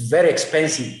it's very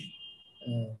expensive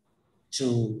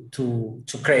to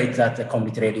create that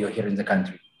community radio here in the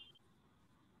country.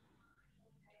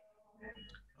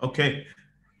 Okay.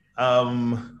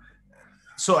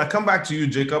 So I come back to you,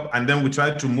 Jacob, and then we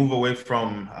try to move away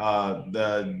from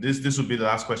this will be the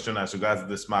last question as regards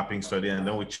this mapping study, and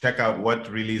then we check out what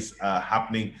really is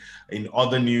happening in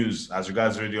other news as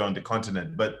regards radio on the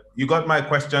continent. But you got my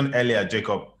question earlier,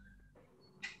 Jacob.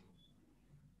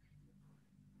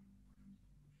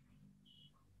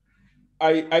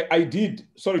 I did.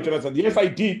 Sorry, Jonathan. Yes, I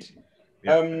did.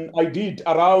 Yeah. I did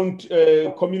around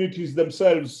communities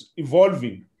themselves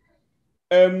evolving.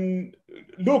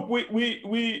 Look,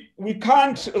 we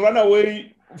can't run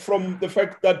away from the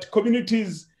fact that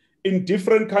communities in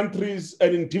different countries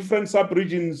and in different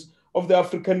sub-regions of the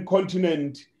African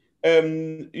continent,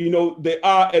 they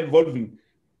are evolving.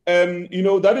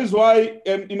 That is why,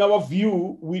 in our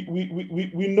view,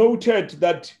 we noted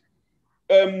that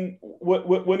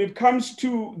when it comes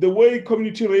to the way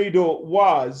community radio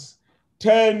was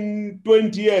 10,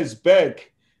 20 years back,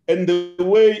 and the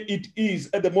way it is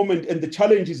at the moment and the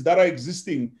challenges that are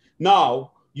existing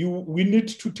now, we need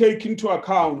to take into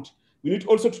account, we need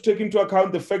also to take into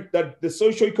account the fact that the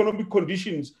socio-economic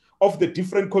conditions of the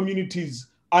different communities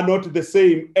are not the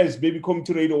same as maybe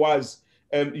community radio was,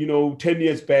 10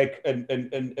 years back and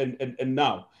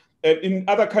now. In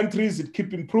other countries, it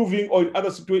keeps improving, or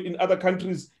in other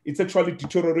countries, it's actually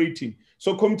deteriorating.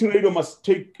 So community radio must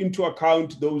take into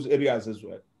account those areas as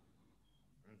well.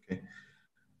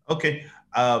 Okay.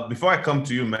 Before I come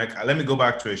to you, Meck, let me go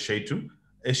back to Eshetu.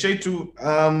 Eshetu,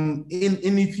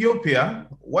 in Ethiopia,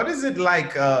 what is it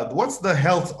like? What's the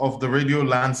health of the radio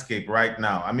landscape right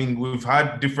now? I mean, we've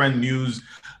had different news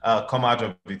come out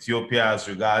of Ethiopia as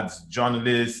regards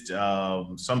journalists.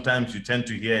 Sometimes you tend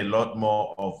to hear a lot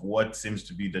more of what seems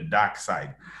to be the dark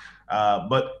side.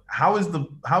 But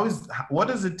what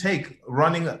does it take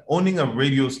owning a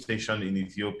radio station in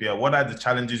Ethiopia? What are the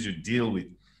challenges you deal with?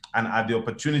 And are the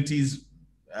opportunities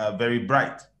very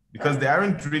bright? Because there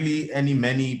aren't really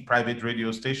many private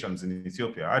radio stations in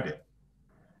Ethiopia, are there?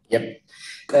 Yep.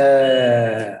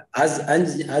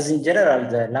 As in general,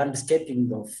 the landscaping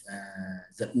of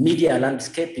the media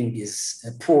landscaping is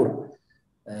poor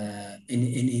in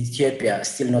Ethiopia,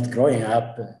 still not growing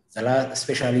up.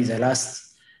 Especially the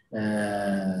last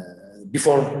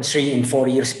before 3 and 4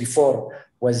 years before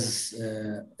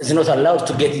is not allowed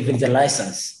to get even the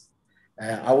license.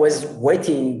 I was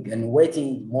waiting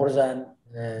more than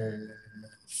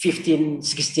 15,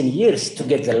 16 years to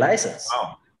get the license.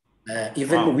 Wow.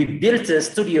 We built a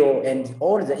studio and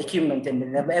all the equipment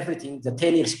and everything the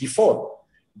 10 years before,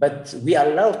 but we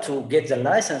allowed to get the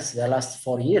license the last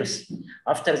 4 years.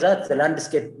 After that, the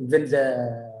landscape, even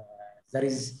there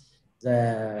is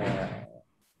the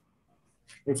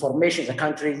reformation, the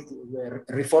country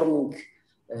reforming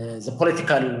the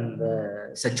political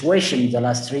situation in the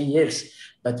last 3 years.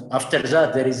 But after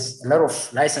that, there is a lot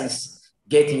of license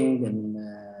getting and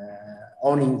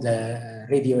owning the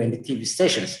radio and the TV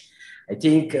stations. I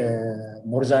think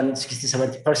more than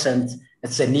 60-70%,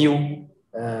 it's a new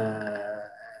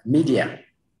media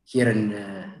here in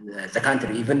the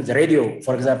country. Even the radio,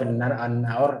 for example, on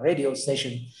our radio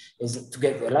station, is to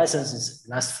get the licenses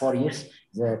last 4 years.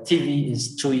 The TV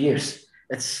is 2 years.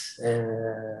 It's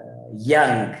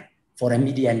young for a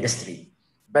media industry,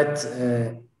 but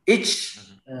each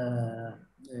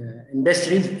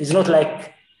industry is not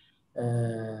like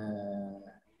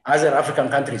other African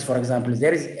countries. For example,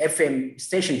 there is FM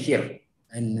station here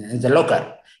in the local.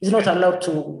 It's not allowed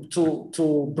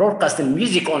to broadcast in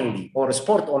music only or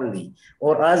sport only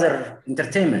or other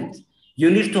entertainment.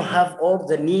 You need to have all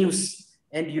the news,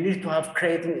 and you need to have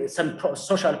created some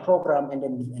social program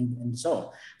and so on.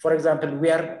 For example,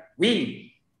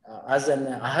 we as an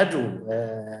Ahadu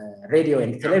radio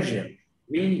and television,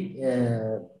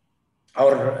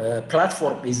 our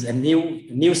platform is a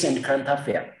news and current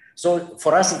affair. So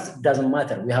for us, it doesn't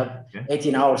matter. We have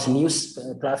 18 hours news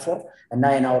platform and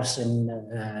 9 hours in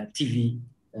TV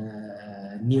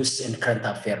news and current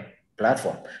affair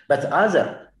platform. But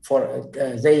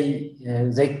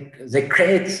they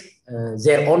create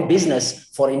their own business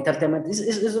for entertainment. This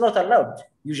is not allowed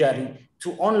usually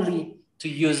to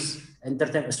use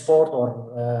entertainment, sport or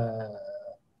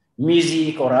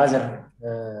music or other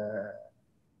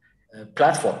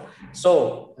platform.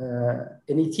 So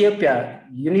in Ethiopia,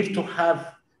 you need to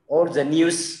have all the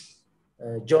news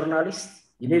journalists.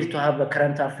 You need to have a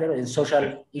current affair and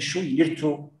social issue. You need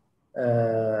to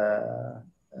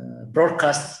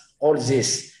broadcast all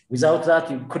this. Without that,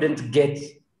 you couldn't get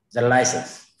the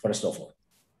license, first of all.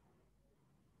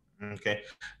 Okay.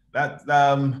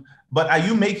 But are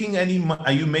you making any?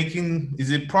 Is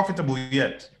it profitable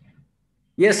yet?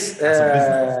 Yes.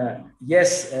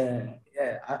 Yes.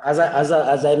 As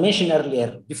I mentioned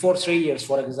earlier, before 3 years,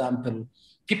 for example,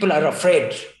 people are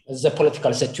afraid of the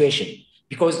political situation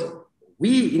because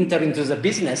we enter into the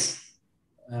business.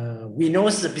 We know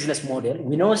the business model.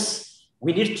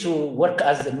 We need to work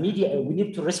as the media. We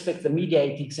need to respect the media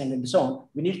ethics and so on.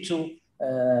 We need to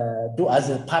do as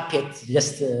a puppet,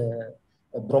 just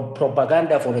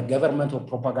propaganda for the government or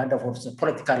propaganda for the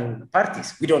political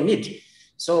parties. We don't need.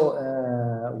 So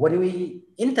when we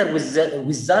enter with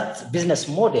that business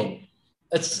model,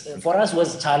 for us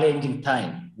was challenging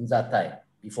time in that time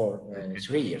before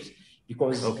 3 years,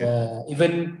 because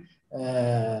even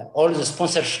all the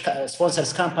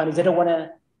sponsors companies, they don't want to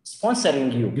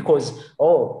sponsoring you because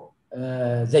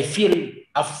they feel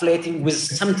affiliating with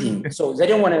something, so they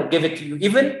don't want to give it to you.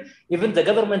 Even the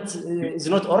government is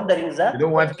not ordering that. They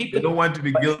don't want to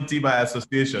be guilty by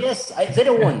association. Yes, they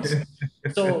don't want.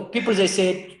 So people, they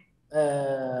said,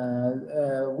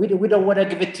 we don't want to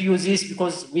give it to you this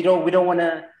because we don't want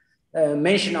to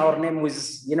mention our name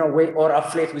with, or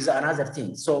affiliate with another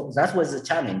thing. So that was the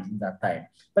challenge in that time.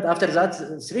 But after that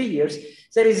 3 years,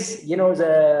 there is,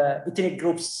 the ethnic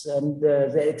groups and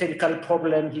the ethnical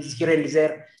problem is here and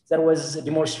there. There was a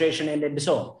demonstration and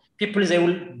so on. People, they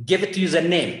will give it to you the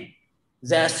name.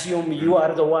 They assume you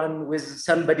are the one with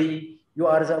somebody, you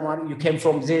are the one, you came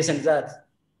from this and that.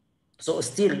 So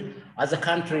still, as a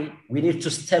country, we need to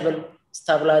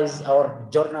stabilize our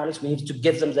journalists. We need to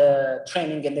give them the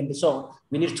training and so on.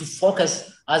 We need to focus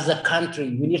as a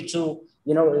country. We need to,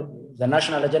 the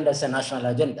national agenda is a national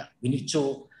agenda. We need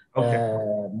to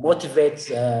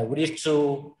motivate. We need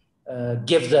to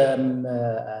give them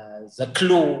the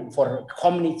clue for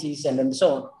communities and so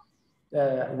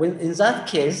on. When in that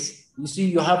case, you see,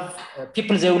 you have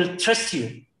people, they will trust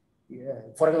you.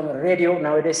 For example, radio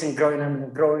nowadays is growing.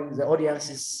 The audience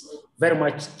is very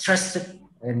much trusted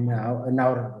in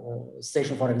our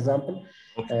station, for example.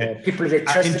 People, they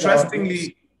trust.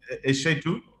 Interestingly,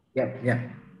 Eshetu. Yeah.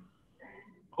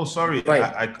 Oh, sorry. Right.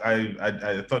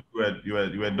 I thought you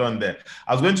were done there.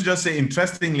 I was going to just say,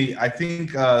 interestingly, I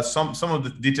think some of the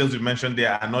details you mentioned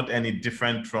there are not any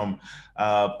different from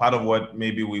part of what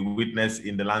maybe we witness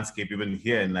in the landscape even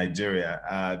here in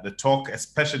Nigeria. The talk,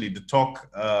 especially the talk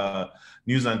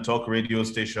news and talk radio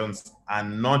stations, are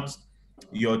not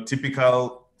your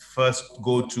typical first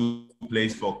go-to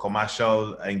place for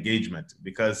commercial engagement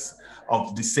because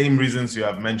of the same reasons you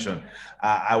have mentioned.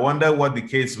 I wonder what the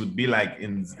case would be like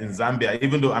in Zambia,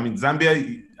 even though,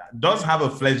 Zambia does have a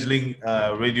fledgling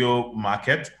radio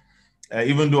market,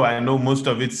 even though I know most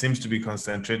of it seems to be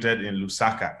concentrated in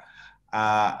Lusaka.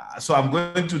 So I'm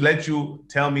going to let you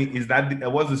tell me,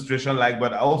 what's the situation like?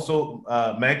 But also,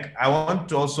 Meck, I want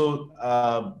to also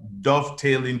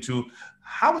dovetail into,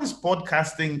 how is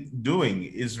podcasting doing?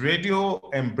 Is radio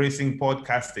embracing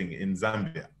podcasting in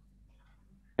Zambia?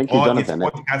 Thank you, or Jonathan. Is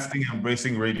podcasting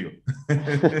embracing radio?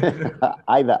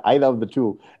 Either of the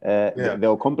two.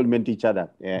 They'll complement each other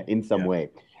in some way.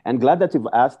 And glad that you've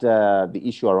asked the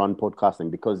issue around podcasting,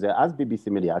 because as BBC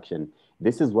Media Action,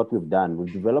 this is what we've done.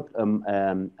 We've developed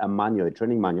a manual, a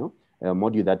training manual, a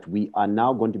module that we are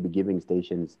now going to be giving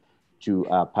stations to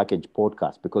package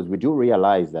podcasts, because we do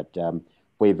realize that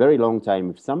for a very long time,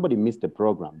 if somebody missed a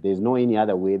program, there's no any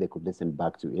other way they could listen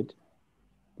back to it,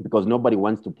 because nobody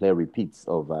wants to play repeats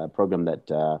of a program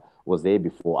that was there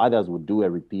before. Others would do a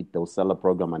repeat, they'll sell a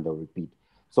program and they'll repeat.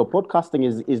 So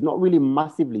podcasting is not really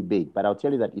massively big, but I'll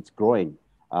tell you that it's growing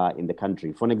in the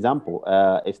country. For an example,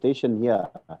 a station here,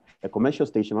 a commercial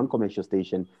station, one commercial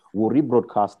station will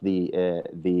rebroadcast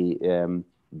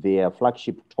their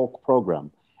flagship talk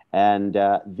program. And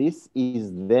this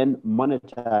is then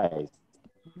monetized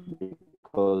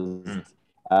because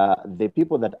the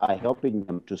people that are helping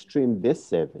them to stream this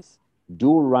service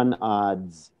do run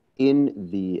ads in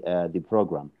the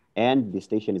program, and the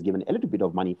station is given a little bit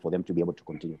of money for them to be able to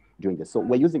continue doing this. So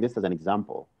we're using this as an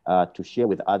example to share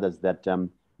with others that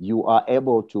you are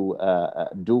able to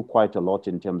do quite a lot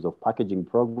in terms of packaging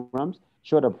programs,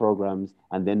 shorter programs,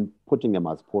 and then putting them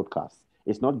as podcasts.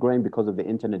 It's not growing because of the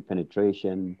internet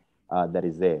penetration that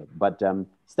is there. But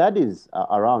studies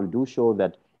around do show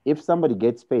that if somebody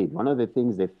gets paid, one of the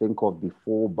things they think of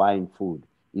before buying food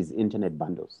is internet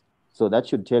bundles. So that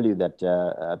should tell you that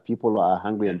people are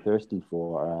hungry and thirsty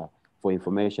for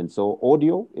information. So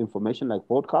audio information like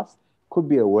podcasts could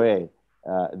be a way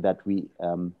that we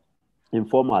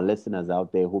inform our listeners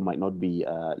out there who might not be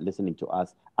listening to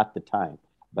us at the time,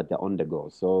 but they're on the go.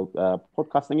 So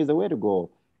podcasting is a way to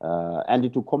go, and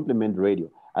it will complement radio.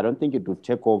 I don't think it will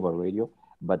take over radio,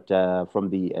 but from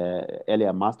the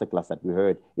earlier masterclass that we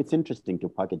heard, it's interesting to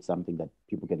package something that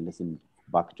people can listen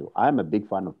back to. I'm a big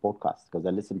fan of podcasts because I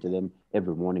listen to them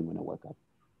every morning when I wake up.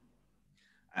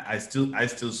 I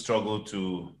still struggle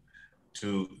to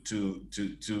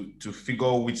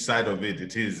figure which side of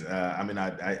it is. I mean,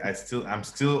 I'm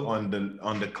still on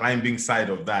the climbing side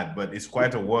of that, but it's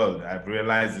quite a world. I've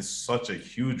realized it's such a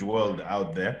huge world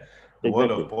out there. The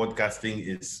world of podcasting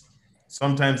is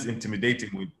sometimes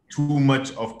intimidating with too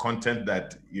much of content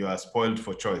that you are spoiled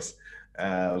for choice.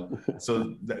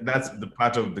 So that's the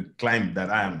part of the climb that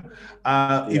I am.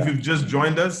 If you've just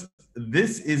joined us,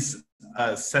 this is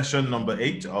session number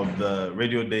 8 of the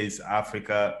Radio Days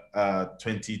Africa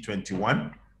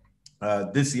 2021.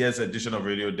 This year's edition of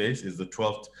Radio Days is the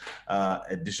 12th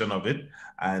edition of it.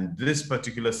 And this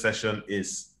particular session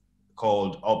is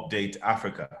called Update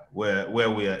Africa, where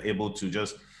we are able to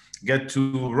just get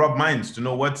to rub minds to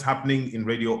know what's happening in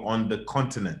radio on the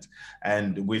continent.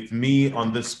 And with me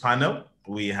on this panel,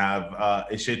 we have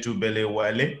Eshetu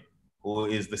Belay, who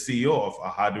is the CEO of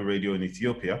Ahadu Radio in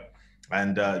Ethiopia,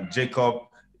 and Jacob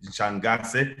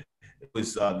Ntshangase, who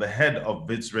is the head of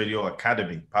Wits Radio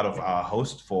Academy, part of our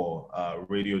host for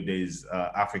Radio Days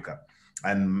Africa,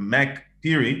 and Meck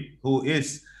Phiri, who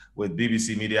is with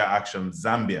BBC Media Action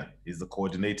Zambia, is the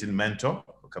coordinating mentor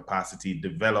for capacity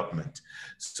development.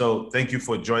 So thank you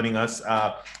for joining us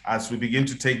as we begin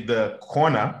to take the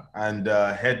corner and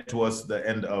head towards the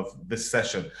end of this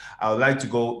session. I would like to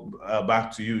go back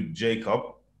to you, Jacob.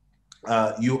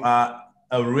 You are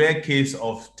a rare case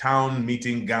of town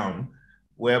meeting gown,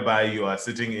 whereby you are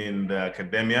sitting in the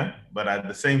academia, but at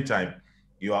the same time,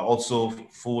 you are also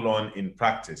full on in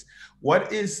practice.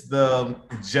 What is the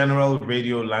general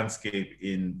radio landscape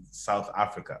in South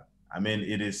Africa? I mean,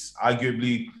 it is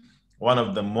arguably one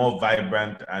of the more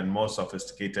vibrant and more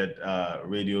sophisticated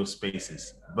radio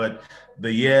spaces. But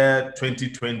the year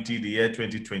 2020, the year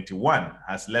 2021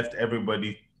 has left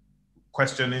everybody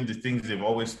questioning the things they've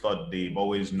always thought they've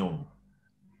always known.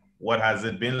 What has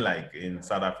it been like in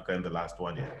South Africa in the last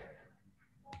 1 year?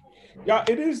 Yeah,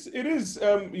 it is.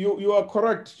 You are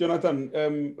correct, Jonathan.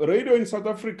 Radio in South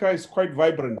Africa is quite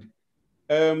vibrant.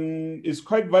 It's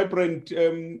quite vibrant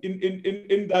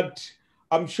in that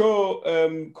I'm sure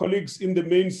colleagues in the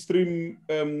mainstream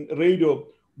radio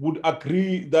would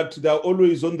agree that they're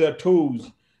always on their toes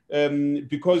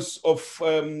because of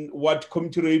what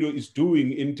community radio is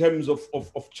doing in terms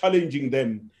of challenging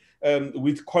them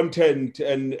with content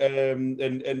and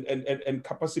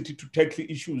capacity to tackle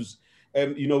issues.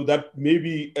 That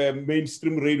maybe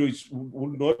mainstream radio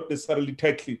would not necessarily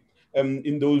tackle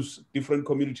in those different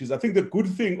communities. I think the good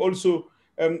thing also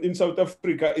in South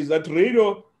Africa is that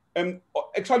radio,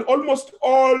 actually almost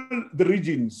all the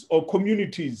regions or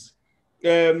communities,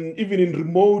 even in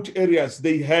remote areas,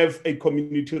 they have a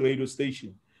community radio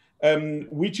station,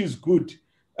 which is good.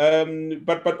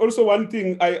 But also one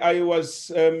thing, I was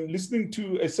listening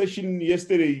to a session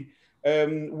yesterday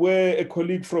where a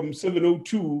colleague from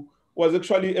 702 was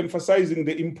actually emphasizing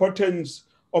the importance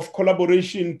of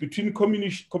collaboration between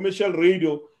commercial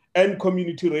radio and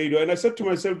community radio. And I said to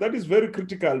myself, that is very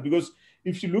critical, because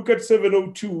if you look at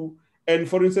 702, and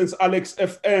for instance, Alex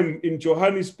FM in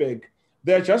Johannesburg,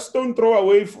 they are just don't throw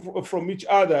away from each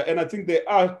other. And I think there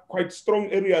are quite strong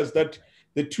areas that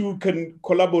the two can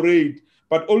collaborate.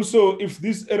 But also, if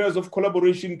these areas of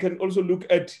collaboration can also look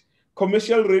at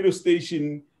commercial radio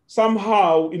station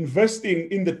somehow investing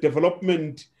in the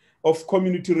development of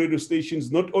community radio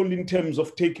stations, not only in terms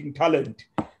of taking talent,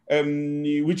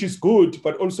 which is good,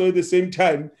 but also at the same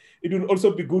time, it will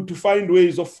also be good to find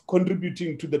ways of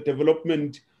contributing to the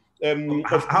development.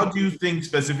 How do you think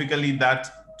specifically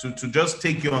that, to just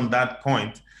take you on that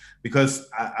point, because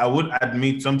I would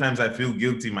admit sometimes I feel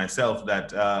guilty myself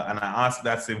that, and I ask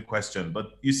that same question,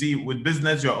 but you see, with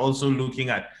business, you're also looking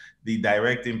at the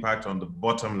direct impact on the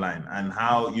bottom line and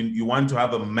how you want to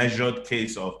have a measured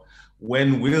case of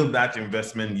when will that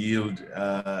investment yield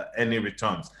any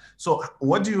returns. So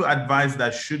what do you advise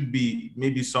that should be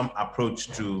maybe some approach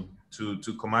to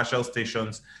commercial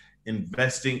stations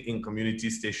investing in community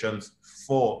stations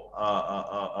for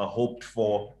a hoped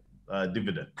for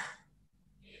dividend?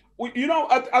 You know,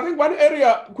 I think one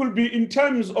area could be in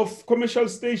terms of commercial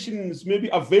stations maybe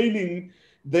availing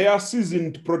their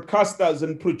seasoned broadcasters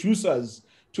and producers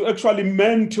to actually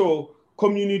mentor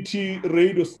community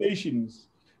radio stations.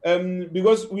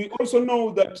 Because we also know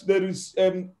that there is,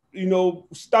 you know,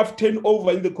 staff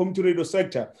turnover in the community radio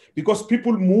sector because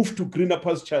people move to greener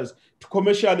pastures, to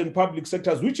commercial and public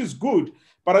sectors, which is good.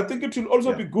 But I think it will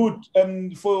also be good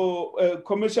for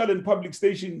commercial and public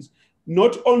stations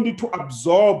not only to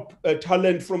absorb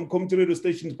talent from community radio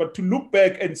stations, but to look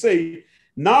back and say,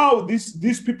 now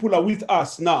these people are with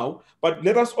us now, but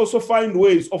let us also find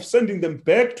ways of sending them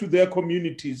back to their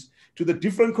communities, to the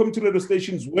different community radio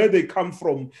stations where they come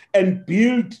from, and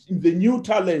build the new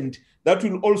talent that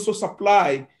will also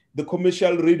supply the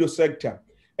commercial radio sector.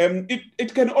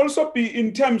 It can also be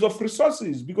in terms of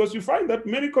resources, because you find that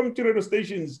many community radio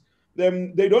stations,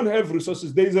 they don't have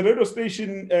resources. There is a radio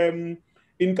station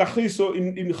in Kagiso,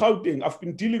 in Gauteng. I've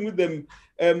been dealing with them.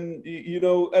 You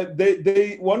know,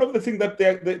 they one of the things that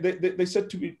they said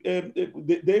to me,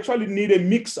 they actually need a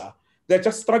mixer. They're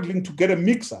just struggling to get a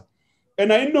mixer.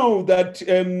 And I know that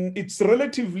it's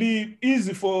relatively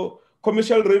easy for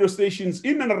commercial radio stations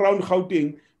in and around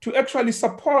Gauteng to actually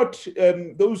support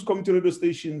those community radio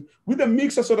stations with a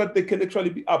mixer so that they can actually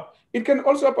be up. It can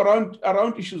also up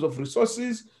around issues of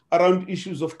resources, around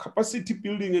issues of capacity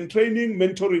building and training,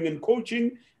 mentoring and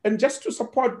coaching, and just to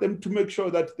support them to make sure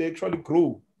that they actually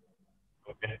grow.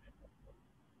 Okay.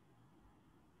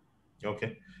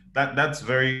 Okay. That's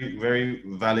very, very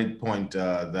valid point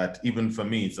that even for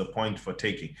me, it's a point for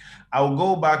taking. I'll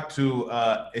go back to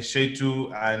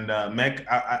Eshetu and Meck.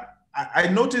 I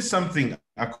noticed something,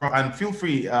 and feel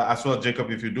free as well,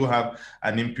 Jacob, if you do have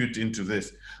an input into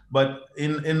this. But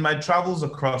in my travels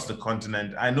across the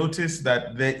continent, I noticed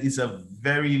that there is a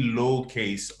very low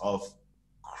case of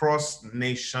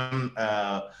cross-nation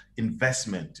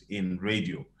investment in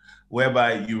radio,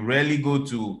 whereby you rarely go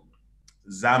to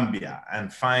Zambia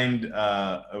and find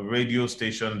a radio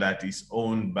station that is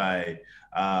owned by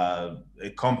a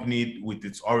company with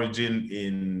its origin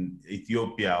in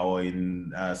Ethiopia or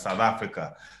in South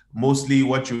Africa. Mostly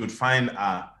what you would find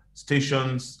are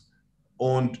stations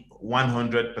owned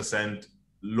 100%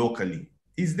 locally.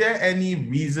 Is there any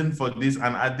reason for this,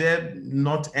 and are there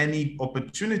not any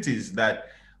opportunities that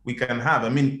we can have? I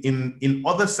mean, in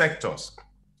other sectors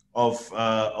of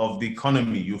the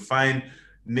economy, you find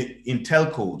in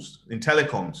telcos, in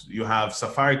telecoms, you have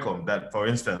Safaricom that, for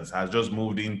instance, has just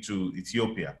moved into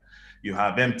Ethiopia. You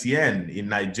have MTN in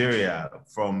Nigeria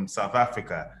from South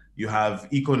Africa. You have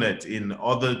Econet in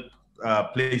other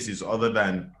places other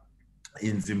than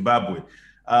in Zimbabwe.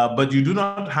 But you do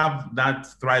not have that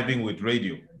thriving with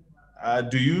radio.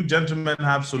 Do you gentlemen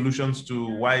have solutions to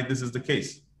why this is the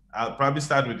case? I'll probably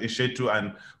start with Eshetu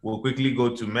and we'll quickly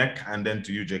go to Meck and then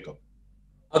to you, Jacob.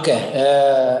 Okay,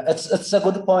 it's a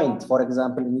good point. For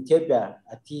example, in Ethiopia,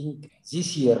 I think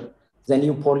this year, the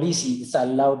new policy is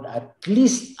allowed at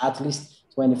least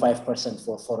 25%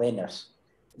 for foreigners.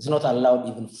 It's not allowed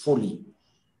even fully.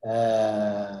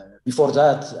 Before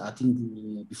that, I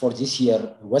think before this year,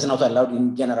 it was not allowed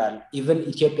in general. Even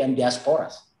Ethiopian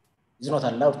diasporas is not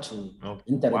allowed to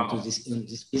enter into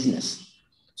this business.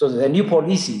 So the new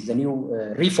policy, the new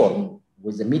reform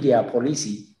with the media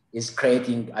policy is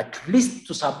creating at least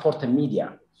to support the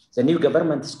media. The new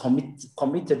government is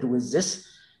committed with this.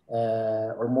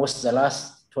 Almost the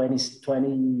last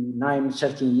 29,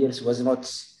 30 years was not,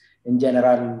 in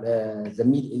general, the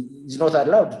media is not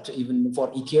allowed to, even for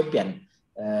Ethiopian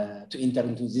to enter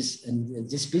into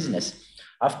this business.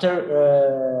 After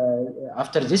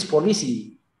this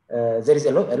policy, there is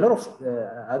a lot of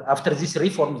after this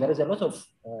reform, there is a lot of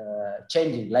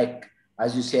changing. Like,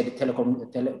 as you said,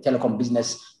 telecom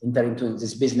business enter into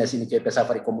this business in Ethiopia.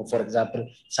 Safaricom, for example,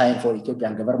 signed for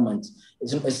Ethiopian government.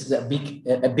 It's a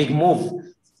big move.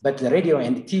 But the radio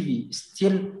and TV is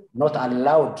still not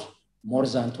allowed more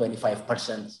than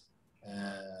 25%.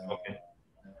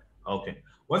 Okay.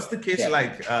 What's the case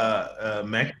like,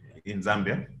 Meck, in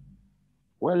Zambia?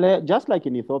 Well, just like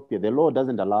in Ethiopia, the law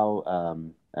doesn't allow,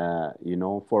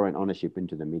 foreign ownership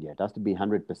into the media. It has to be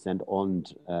 100%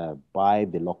 owned by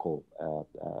the local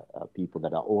people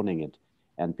that are owning it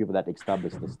and people that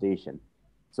establish the station.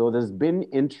 So there's been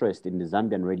interest in the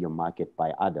Zambian radio market by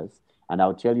others. And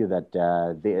I'll tell you that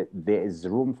there is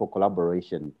room for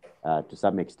collaboration to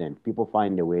some extent. People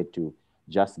find a way to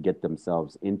just get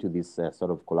themselves into this sort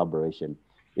of collaboration.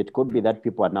 It could be that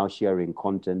people are now sharing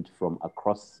content from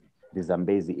across the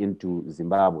Zambezi into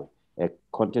Zimbabwe.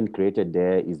 Content created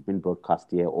there is being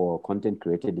broadcast here, or content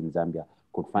created in Zambia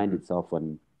could find itself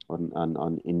in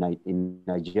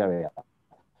Nigeria.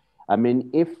 I mean,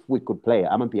 if we could play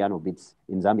Amapiano beats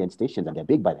in Zambian stations, and they're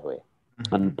big, by the way,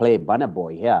 and play Banner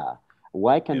Boy here,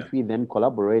 why can't we then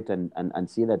collaborate and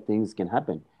see that things can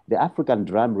happen? The African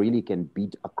drum really can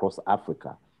beat across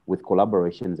Africa with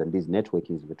collaborations and these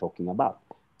networkings we're talking about.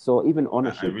 So even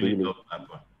ownership, I really love that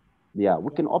one. Yeah,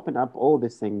 we can open up all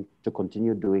this thing to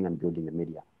continue doing and building the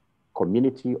media,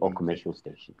 community or commercial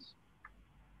stations.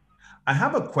 I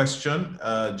have a question,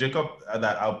 Jacob,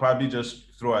 that I'll probably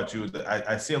just throw at you.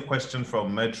 I see a question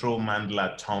from Metro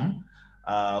Mandla Tom,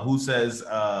 who says,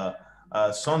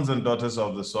 sons and daughters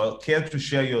of the soil, care to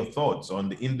share your thoughts on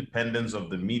the independence of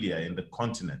the media in the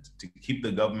continent to keep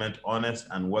the government honest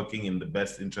and working in the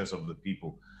best interest of the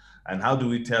people? And how do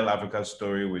we tell Africa's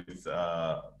story with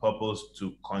purpose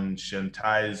to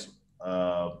conscientize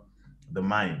the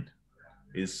mind?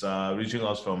 Is reaching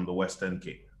us from the Western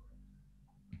Cape.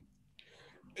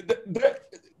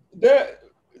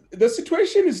 The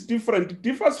situation is different. It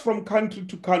differs from country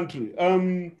to country.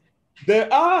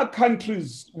 There are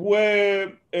countries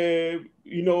where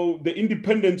the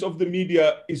independence of the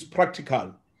media is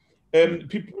practical, and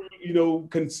people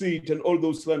can see it, and all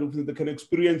those kind of things, they can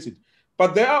experience it.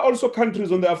 But there are also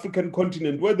countries on the African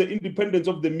continent where the independence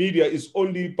of the media is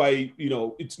only by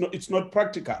it's not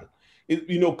practical.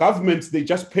 Governments, they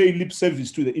just pay lip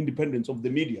service to the independence of the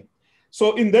media.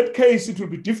 So in that case, it will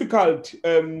be difficult.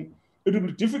 It will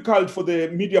be difficult for the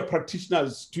media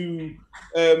practitioners to,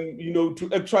 to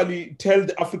actually tell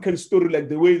the African story like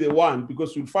the way they want,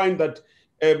 because you'll find that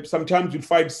sometimes you'll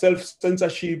find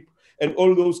self-censorship and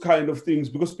all those kind of things,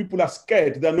 because people are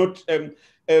scared. They're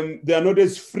not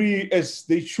as free as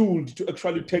they should to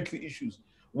actually take the issues.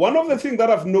 One of the things that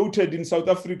I've noted in South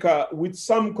Africa with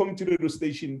some community radio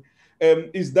stations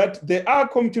is that there are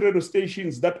community radio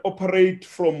stations that operate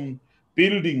from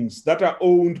buildings that are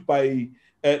owned by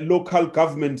local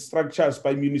government structures,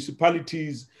 by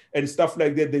municipalities and stuff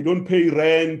like that. They don't pay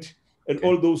rent and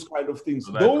all those kind of things.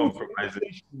 So those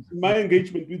stations, in my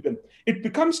engagement with them, it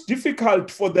becomes difficult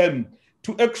for them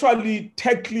to actually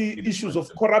tackle issues of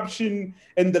corruption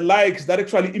and the likes that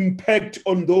actually impact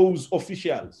on those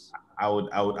officials.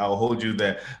 I'll hold you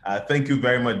there. Thank you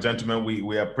very much, gentlemen.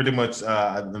 We are pretty much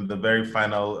in the very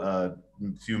final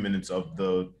few minutes of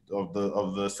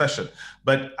the session,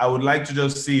 but I would like to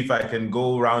just see if I can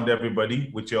go around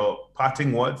everybody with your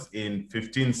parting words in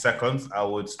 15 seconds. I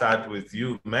would start with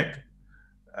you, Meck.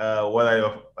 What are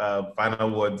your final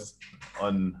words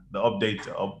on the update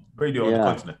of radio on the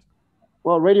continent?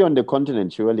 Well, radio on the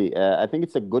continent, surely. I think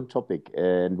it's a good topic,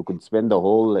 and we could spend the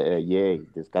whole year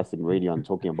discussing radio and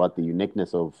talking about the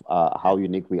uniqueness of how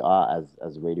unique we are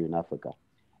as radio in Africa.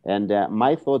 And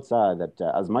my thoughts are that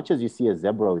as much as you see a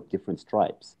zebra with different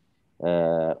stripes,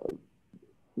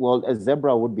 well, a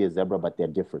zebra would be a zebra, but they're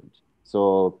different.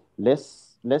 So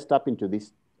let's tap into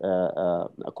this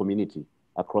community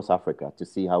across Africa to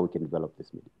see how we can develop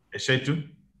this media. Eshetu?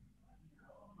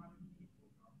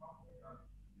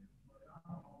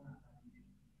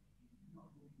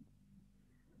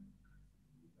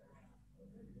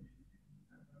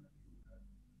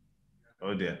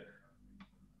 Oh dear.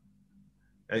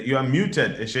 You are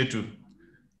muted, Eshetu.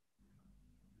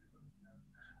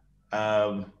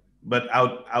 But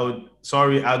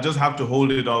sorry, I'll just have to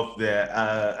hold it off there.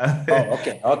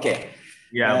 Okay.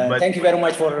 Yeah, but thank you very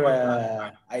much for,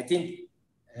 I think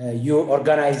you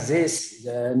organize this,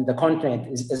 the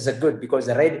content is a good, because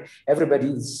everybody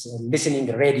is listening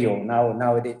to radio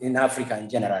now in Africa in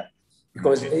general,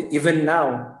 because even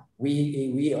now we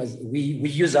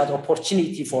use that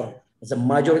opportunity for the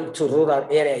majority to rural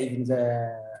area, even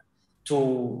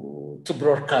to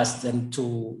broadcast and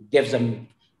to give them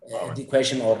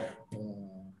education or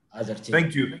other things.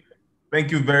 Thank you. Thank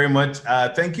you very much.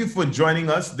 Thank you for joining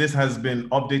us. This has been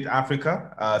Update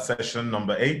Africa, session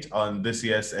number 8 on this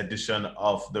year's edition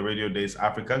of the Radio Days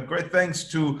Africa. Great thanks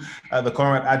to the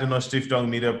Konrad Adenauer Stiftung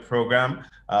Media Program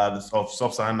of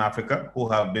Sub-Saharan Africa, who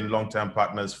have been long-term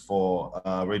partners for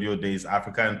Radio Days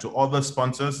Africa, and to other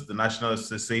sponsors, the National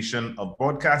Association of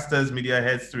Broadcasters, Media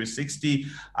Heads 360,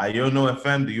 Iono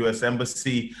FM, the US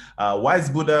Embassy, Wise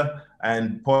Buddha,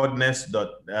 and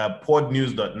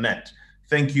podnews.net.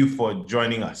 Thank you for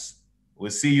joining us.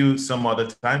 We'll see you some other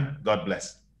time. God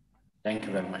bless. Thank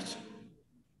you very much.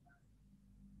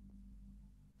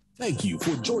 Thank you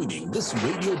for joining this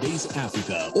Radio Days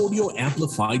Africa audio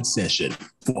amplified session.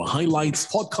 For highlights,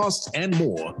 podcasts, and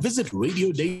more, visit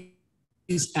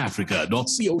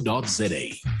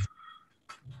radiodaysafrica.co.za.